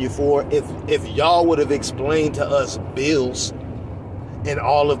asking you for if y'all would have explained to us bills and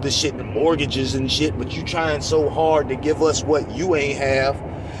all of the shit, the mortgages and shit, but you trying so hard to give us what you ain't have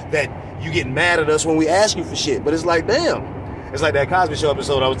that you get mad at us when we ask you for shit. But it's like, damn. It's like that Cosby Show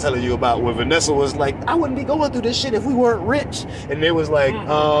episode I was telling you about where Vanessa was like, I wouldn't be going through this shit if we weren't rich. And it was like,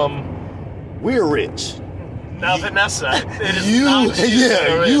 we're rich. Now Vanessa, it is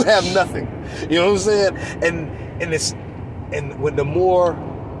you have nothing. You know what I'm saying? And when the more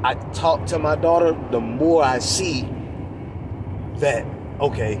I talk to my daughter, the more I see that,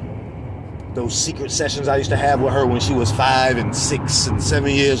 okay, those secret sessions I used to have with her when she was 5 and 6 and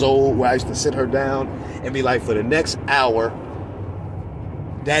 7 years old, where I used to sit her down and be like, for the next hour,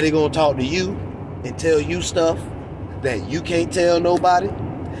 Daddy gonna talk to you and tell you stuff that you can't tell nobody,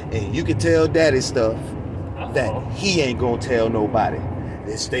 and you can tell Daddy stuff that he ain't gonna tell nobody.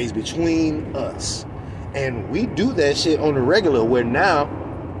 It stays between us. And we do that shit on the regular, where now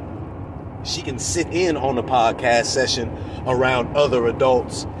she can sit in on the podcast session around other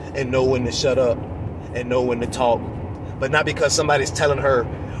adults and know when to shut up and know when to talk. But not because somebody's telling her,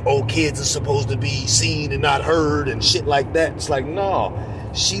 oh, kids are supposed to be seen and not heard and shit like that. It's like, no,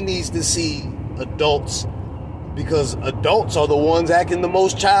 she needs to see adults, because adults are the ones acting the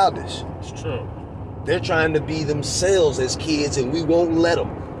most childish. It's true. They're trying to be themselves as kids, and we won't let them.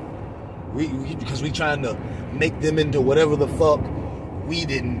 Because we trying to make them into whatever the fuck we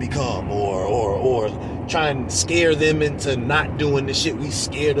didn't become, or try and scare them into not doing the shit we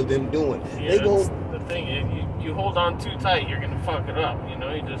scared of them doing. Yeah, that's the thing. You hold on too tight, you're gonna fuck it up. You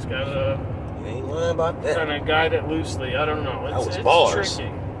know, you just gotta. You ain't lying about that. Kind of guide it loosely. I don't know. It's bars.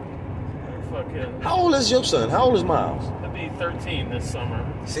 Tricky. Fucking. How old is your son? How old is Miles? He'll be 13 this summer.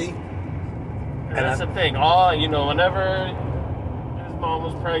 See. And that's the thing. Whenever his mom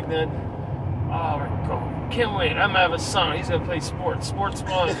was pregnant, can't wait. I'm gonna have a son. He's gonna play sports. Sports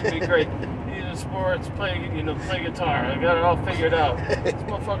mom is gonna be great. into sports, play guitar. I got it all figured out. This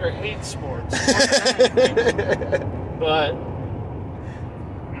motherfucker hates sports. But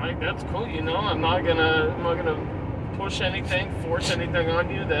I'm like, that's cool, I'm not gonna push anything, force anything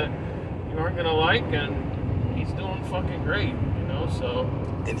on you that you aren't gonna like, and he's doing fucking great, so.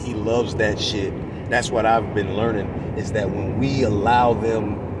 And he loves that shit. That's what I've been learning, is that when we allow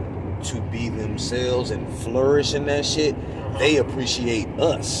them to be themselves and flourish in that shit, they appreciate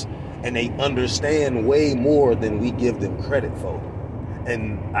us. And they understand way more than we give them credit for.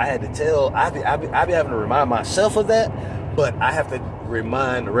 And I had to tell, I be having to remind myself of that, but I have to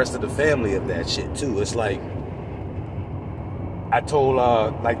remind the rest of the family of that shit too. It's like, I told,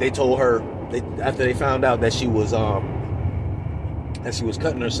 they told her, after they found out that she was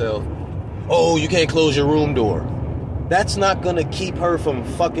cutting herself, oh, you can't close your room door. That's not gonna keep her from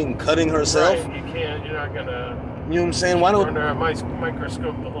fucking cutting herself. Right, you're not gonna... You know what I'm saying? Why don't... Under a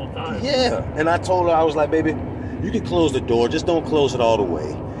microscope the whole time. Yeah, and I told her, I was like, baby, you can close the door, just don't close it all the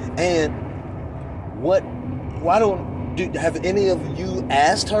way. And have any of you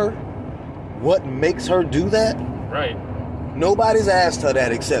asked her what makes her do that? Right. Nobody's asked her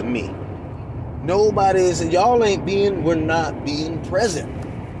that except me. Nobody's, we're not being present.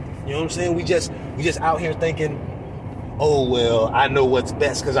 You know what I'm saying? We just out here thinking, oh, well, I know what's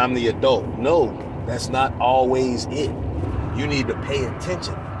best because I'm the adult. No, that's not always it. You need to pay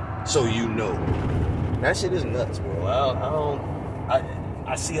attention so you know. That shit is nuts, bro.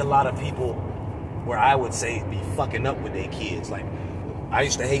 I see a lot of people where I would say be fucking up with their kids. Like, I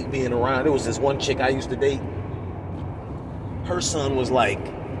used to hate being around. There was this one chick I used to date. Her son was like,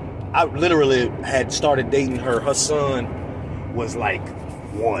 I literally had started dating her. Her son was like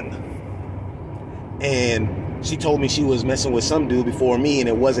 1. And she told me she was messing with some dude before me and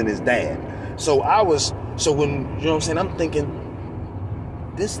it wasn't his dad. So when, you know what I'm saying, I'm thinking,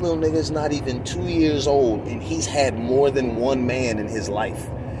 this little nigga's not even 2 years old and he's had more than one man in his life.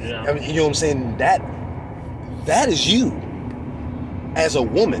 Yeah. I mean, you know what I'm saying? That is you as a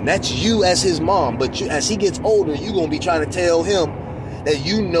woman. That's you as his mom. But as he gets older, you're going to be trying to tell him that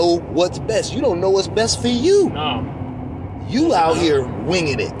you know what's best. You don't know what's best for you. No. You out here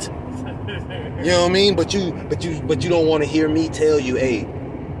winging it. You know what I mean? But you don't want to hear me tell you, hey,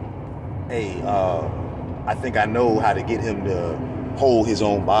 I think I know how to get him to hold his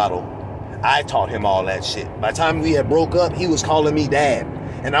own bottle. I taught him all that shit. By the time we had broke up, he was calling me dad.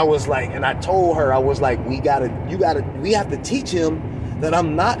 And I was like, and I told her, I was like, we have to teach him that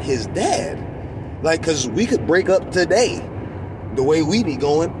I'm not his dad. Like, cause we could break up today, the way we be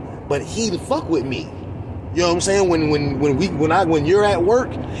going, but he'd fuck with me. You know what I'm saying? When you're at work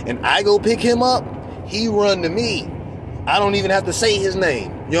and I go pick him up, he run to me. I don't even have to say his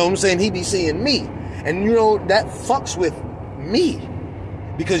name. You know what I'm saying? He be seeing me. And that fucks with me.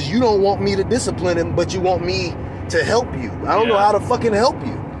 Because you don't want me to discipline him, but you want me to help you. I don't know how to fucking help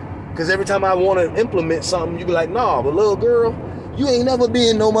you. Because every time I want to implement something, you be like, nah, but little girl, you ain't never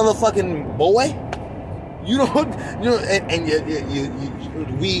been no motherfucking boy. You don't,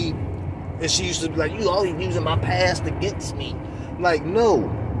 and she used to be like, you always using my past against me. Like, no,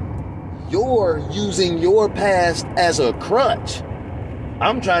 you're using your past as a crutch.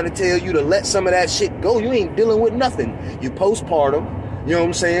 I'm trying to tell you to let some of that shit go. You ain't dealing with nothing. You postpartum, you know what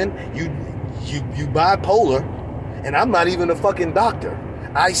I'm saying? You bipolar, and I'm not even a fucking doctor.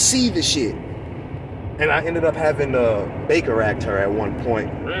 I see the shit. And I ended up having to Baker Act her at one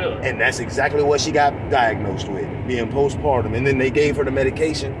point. Really? And that's exactly what she got diagnosed with, being postpartum. And then they gave her the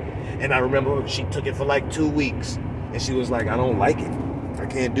medication. And I remember she took it for like 2 weeks. And she was like, I don't like it. I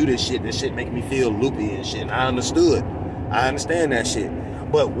can't do this shit. This shit make me feel loopy and shit. And I understood. I understand that shit.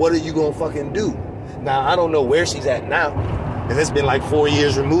 But what are you gonna fucking do? Now, I don't know where she's at now. Because it's been like 4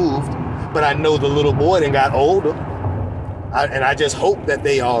 years removed. But I know the little boy then got older. And I just hope that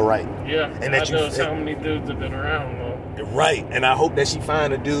they all right. Yeah, and that I know how many dudes have been around, though. Right, and I hope that she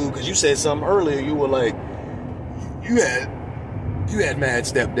find a dude, because you said something earlier, you were like, you had mad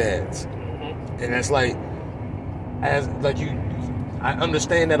stepdads. Mm-hmm. And that's like, I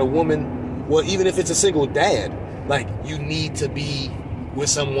understand that a woman, well, even if it's a single dad, like, you need to be with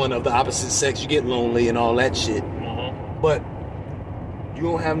someone of the opposite sex, you get lonely and all that shit. Mm-hmm. But you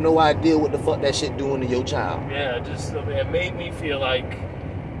don't have no idea what the fuck that shit doing to your child. Yeah, it made me feel like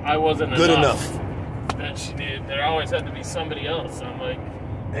I wasn't good enough. That she did. There always had to be somebody else. I'm like,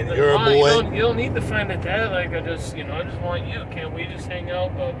 and you're a boy. You don't need to find a dad. Like, I just want you. Can't we just hang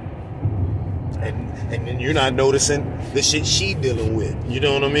out? But and then you're not noticing the shit she dealing with. You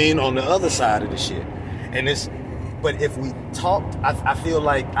know what I mean? On the other side of the shit. And but if we talked, I feel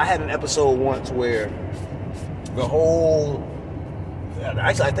like I had an episode once where the whole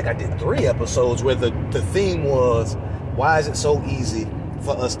actually, I think I did 3 episodes where the theme was, why is it so easy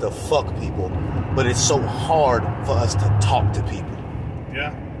for us to fuck people, but it's so hard for us to talk to people?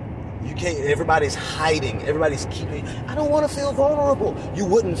 Yeah. You can't, everybody's hiding, everybody's keeping, I don't want to feel vulnerable. You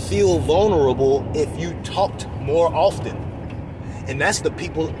wouldn't feel vulnerable if you talked more often. And that's the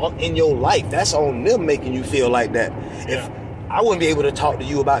people in your life. That's on them making you feel like that. Yeah. If I wouldn't be able to talk to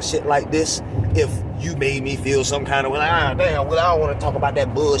you about shit like this if you made me feel some kind of, damn, well, I don't want to talk about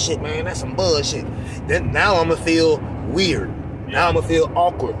that bullshit, man. That's some bullshit. Then now I'm going to feel weird. Yeah. Now I'm going to feel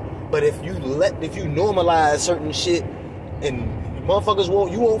awkward. But if you normalize certain shit and motherfuckers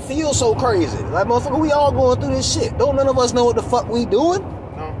you won't feel so crazy. Like, motherfucker, we all going through this shit. Don't none of us know what the fuck we doing?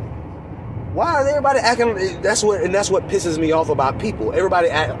 No. Why is everybody acting? That's what pisses me off about people.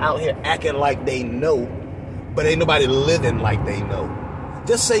 Everybody out here acting like they know, but ain't nobody living like they know.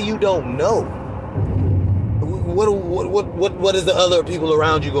 Just say you don't know. What is the other people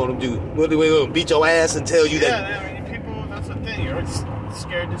around you going to do? What, they going to beat your ass and tell you that? Yeah, I mean, people. That's the thing. You're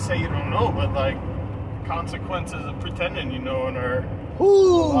scared to say you don't know, but like consequences of pretending you know are a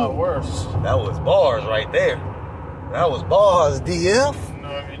lot worse. That was bars right there. That was bars, DF. You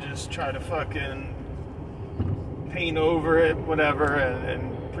know, if you just try to fucking paint over it, whatever,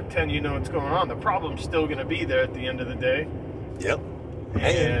 and pretend you know what's going on, the problem's still going to be there at the end of the day. Yep.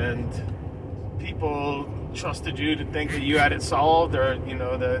 And people trusted you to think that you had it solved, or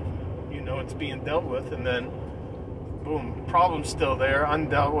that it's being dealt with, and then boom, problem's still there,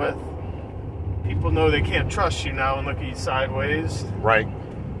 undealt with. People know they can't trust you now and look at you sideways. Right.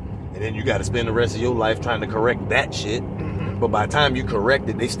 And then you got to spend the rest of your life trying to correct that shit. Mm-hmm. But by the time you correct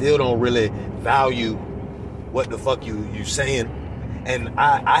it, they still don't really value what the fuck you saying. And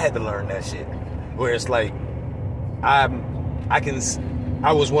I had to learn that shit. Where it's like, I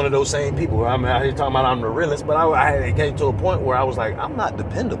was one of those same people. I'm out here talking about I'm the realest, but it came to a point where I was like, I'm not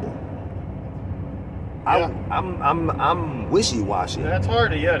dependable. Yeah. I'm wishy-washy. That's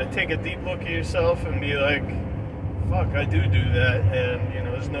hard, to take a deep look at yourself and be like, fuck, I do that, and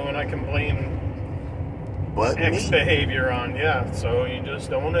there's no one I can blame but X behavior on. Yeah, so you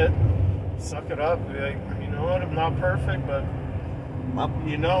just own it, suck it up, be like, you know what, I'm not perfect, but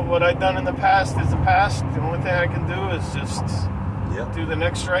what I've done in the past is the past. The only thing I can do is just do the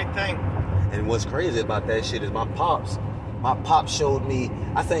next right thing. And what's crazy about that shit is my pops showed me,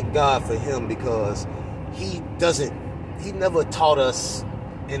 I thank God for him, because he never taught us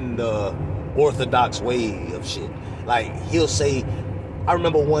in the orthodox way of shit. Like, he'll say, I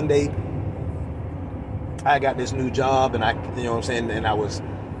remember one day I got this new job, and and I was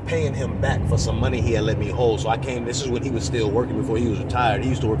paying him back for some money he had let me hold. So I came, this is when he was still working before he was retired. He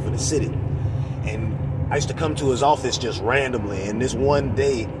used to work for the city. And I used to come to his office just randomly. And this one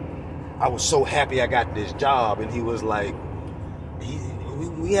day, I was so happy I got this job. And he was like,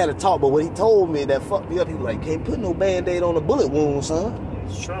 we had a talk, but what he told me that fucked me up, he was like, can't put no Band-Aid on a bullet wound, son.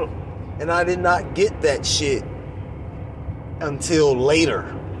 It's true. And I did not get that shit until later.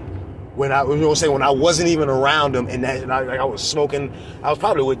 When I wasn't even around him, and I was smoking. I was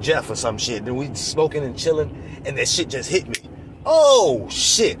probably with Jeff or some shit. And we smoking and chilling, and that shit just hit me. Oh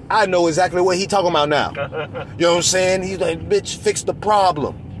shit! I know exactly what he talking about now. You know what I'm saying? He's like, bitch, fix the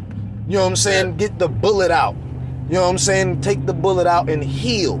problem. You know what I'm saying? Get the bullet out. You know what I'm saying? Take the bullet out and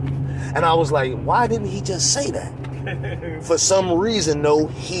heal. And I was like, why didn't he just say that? For some reason, though,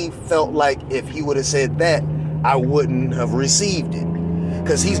 he felt like if he would have said that, I wouldn't have received it.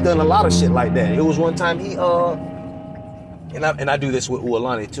 Because he's done a lot of shit like that. It was one time he, and I do this with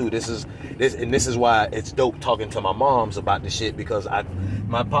Ualani too. This is why it's dope talking to my moms about this shit, because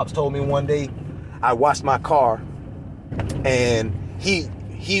my pops told me one day, I washed my car, and he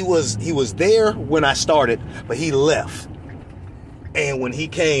was there when I started, but he left. And when he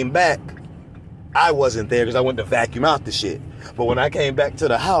came back, I wasn't there because I went to vacuum out the shit. But when I came back to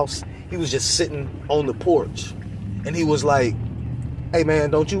the house, he was just sitting on the porch, and he was like, hey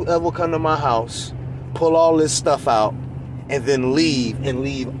man, don't you ever come to my house, pull all this stuff out, and then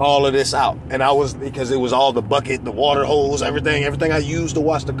leave all of this out. And because it was all the bucket, the water hose, everything I used to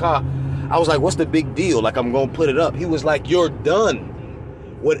wash the car. I was like, what's the big deal? Like, I'm going to put it up. He was like, you're done.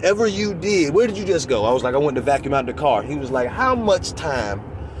 Whatever you did, where did you just go? I was like, I went to vacuum out the car. He was like, how much time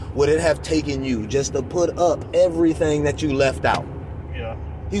would it have taken you just to put up everything that you left out? Yeah.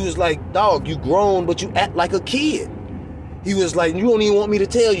 He was like, dog, you grown, but you act like a kid. He was like, you don't even want me to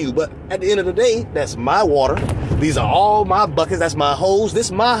tell you, but at the end of the day, that's my water. These are all my buckets. That's my hose. This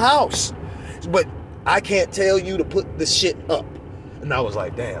is my house. But I can't tell you to put the shit up. And I was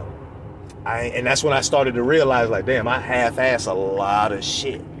like, damn. And that's when I started to realize, like, damn, I half-ass a lot of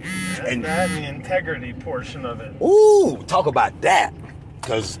shit. And the integrity portion of it. Ooh, talk about that.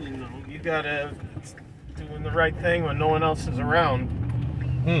 Because you gotta doing the right thing when no one else is around.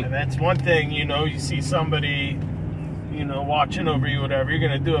 And that's one thing, you see somebody, watching over you, whatever, you're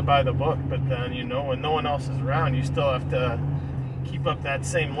gonna do it by the book. But then, when no one else is around, you still have to keep up that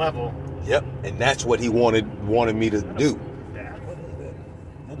same level. Yep, and that's what he wanted me to do.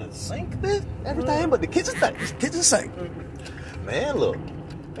 And the sink, man, everything but the kitchen sink. Man, look,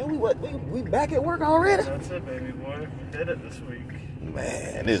 man, we back at work already. That's it, baby boy. We did it this week.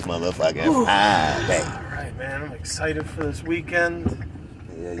 Man, this motherfucking Friday. All right, man, I'm excited for this weekend.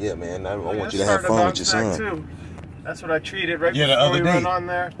 Yeah, man. I want you to have fun with your son. Too. That's what I treated right the before other we day. went on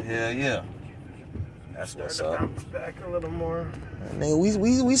there. Yeah. That's what's up. Bounce back a little more. Man, we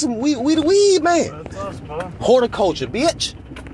the weed man. That's us, bro. Horticulture, bitch.